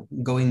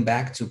going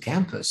back to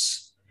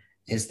campus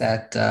is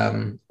that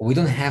we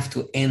don't have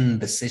to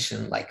end the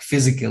session like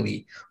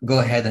physically, go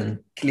ahead and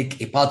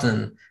click a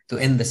button to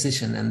end the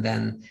session, and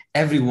then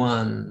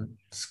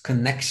everyone's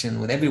connection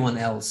with everyone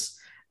else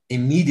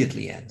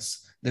immediately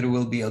ends. There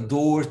will be a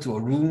door to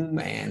a room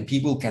and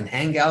people can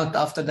hang out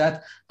after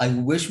that. I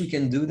wish we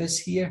can do this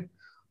here.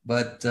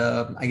 But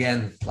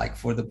again, like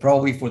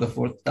probably for the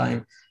 4th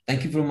time,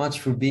 thank you very much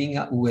for being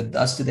with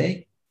us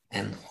today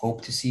and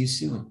hope to see you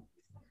soon.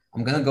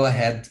 I'm going to go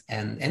ahead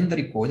and end the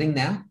recording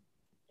now.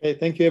 Okay,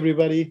 thank you,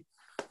 everybody.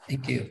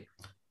 Thank you.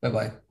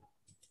 Bye-bye.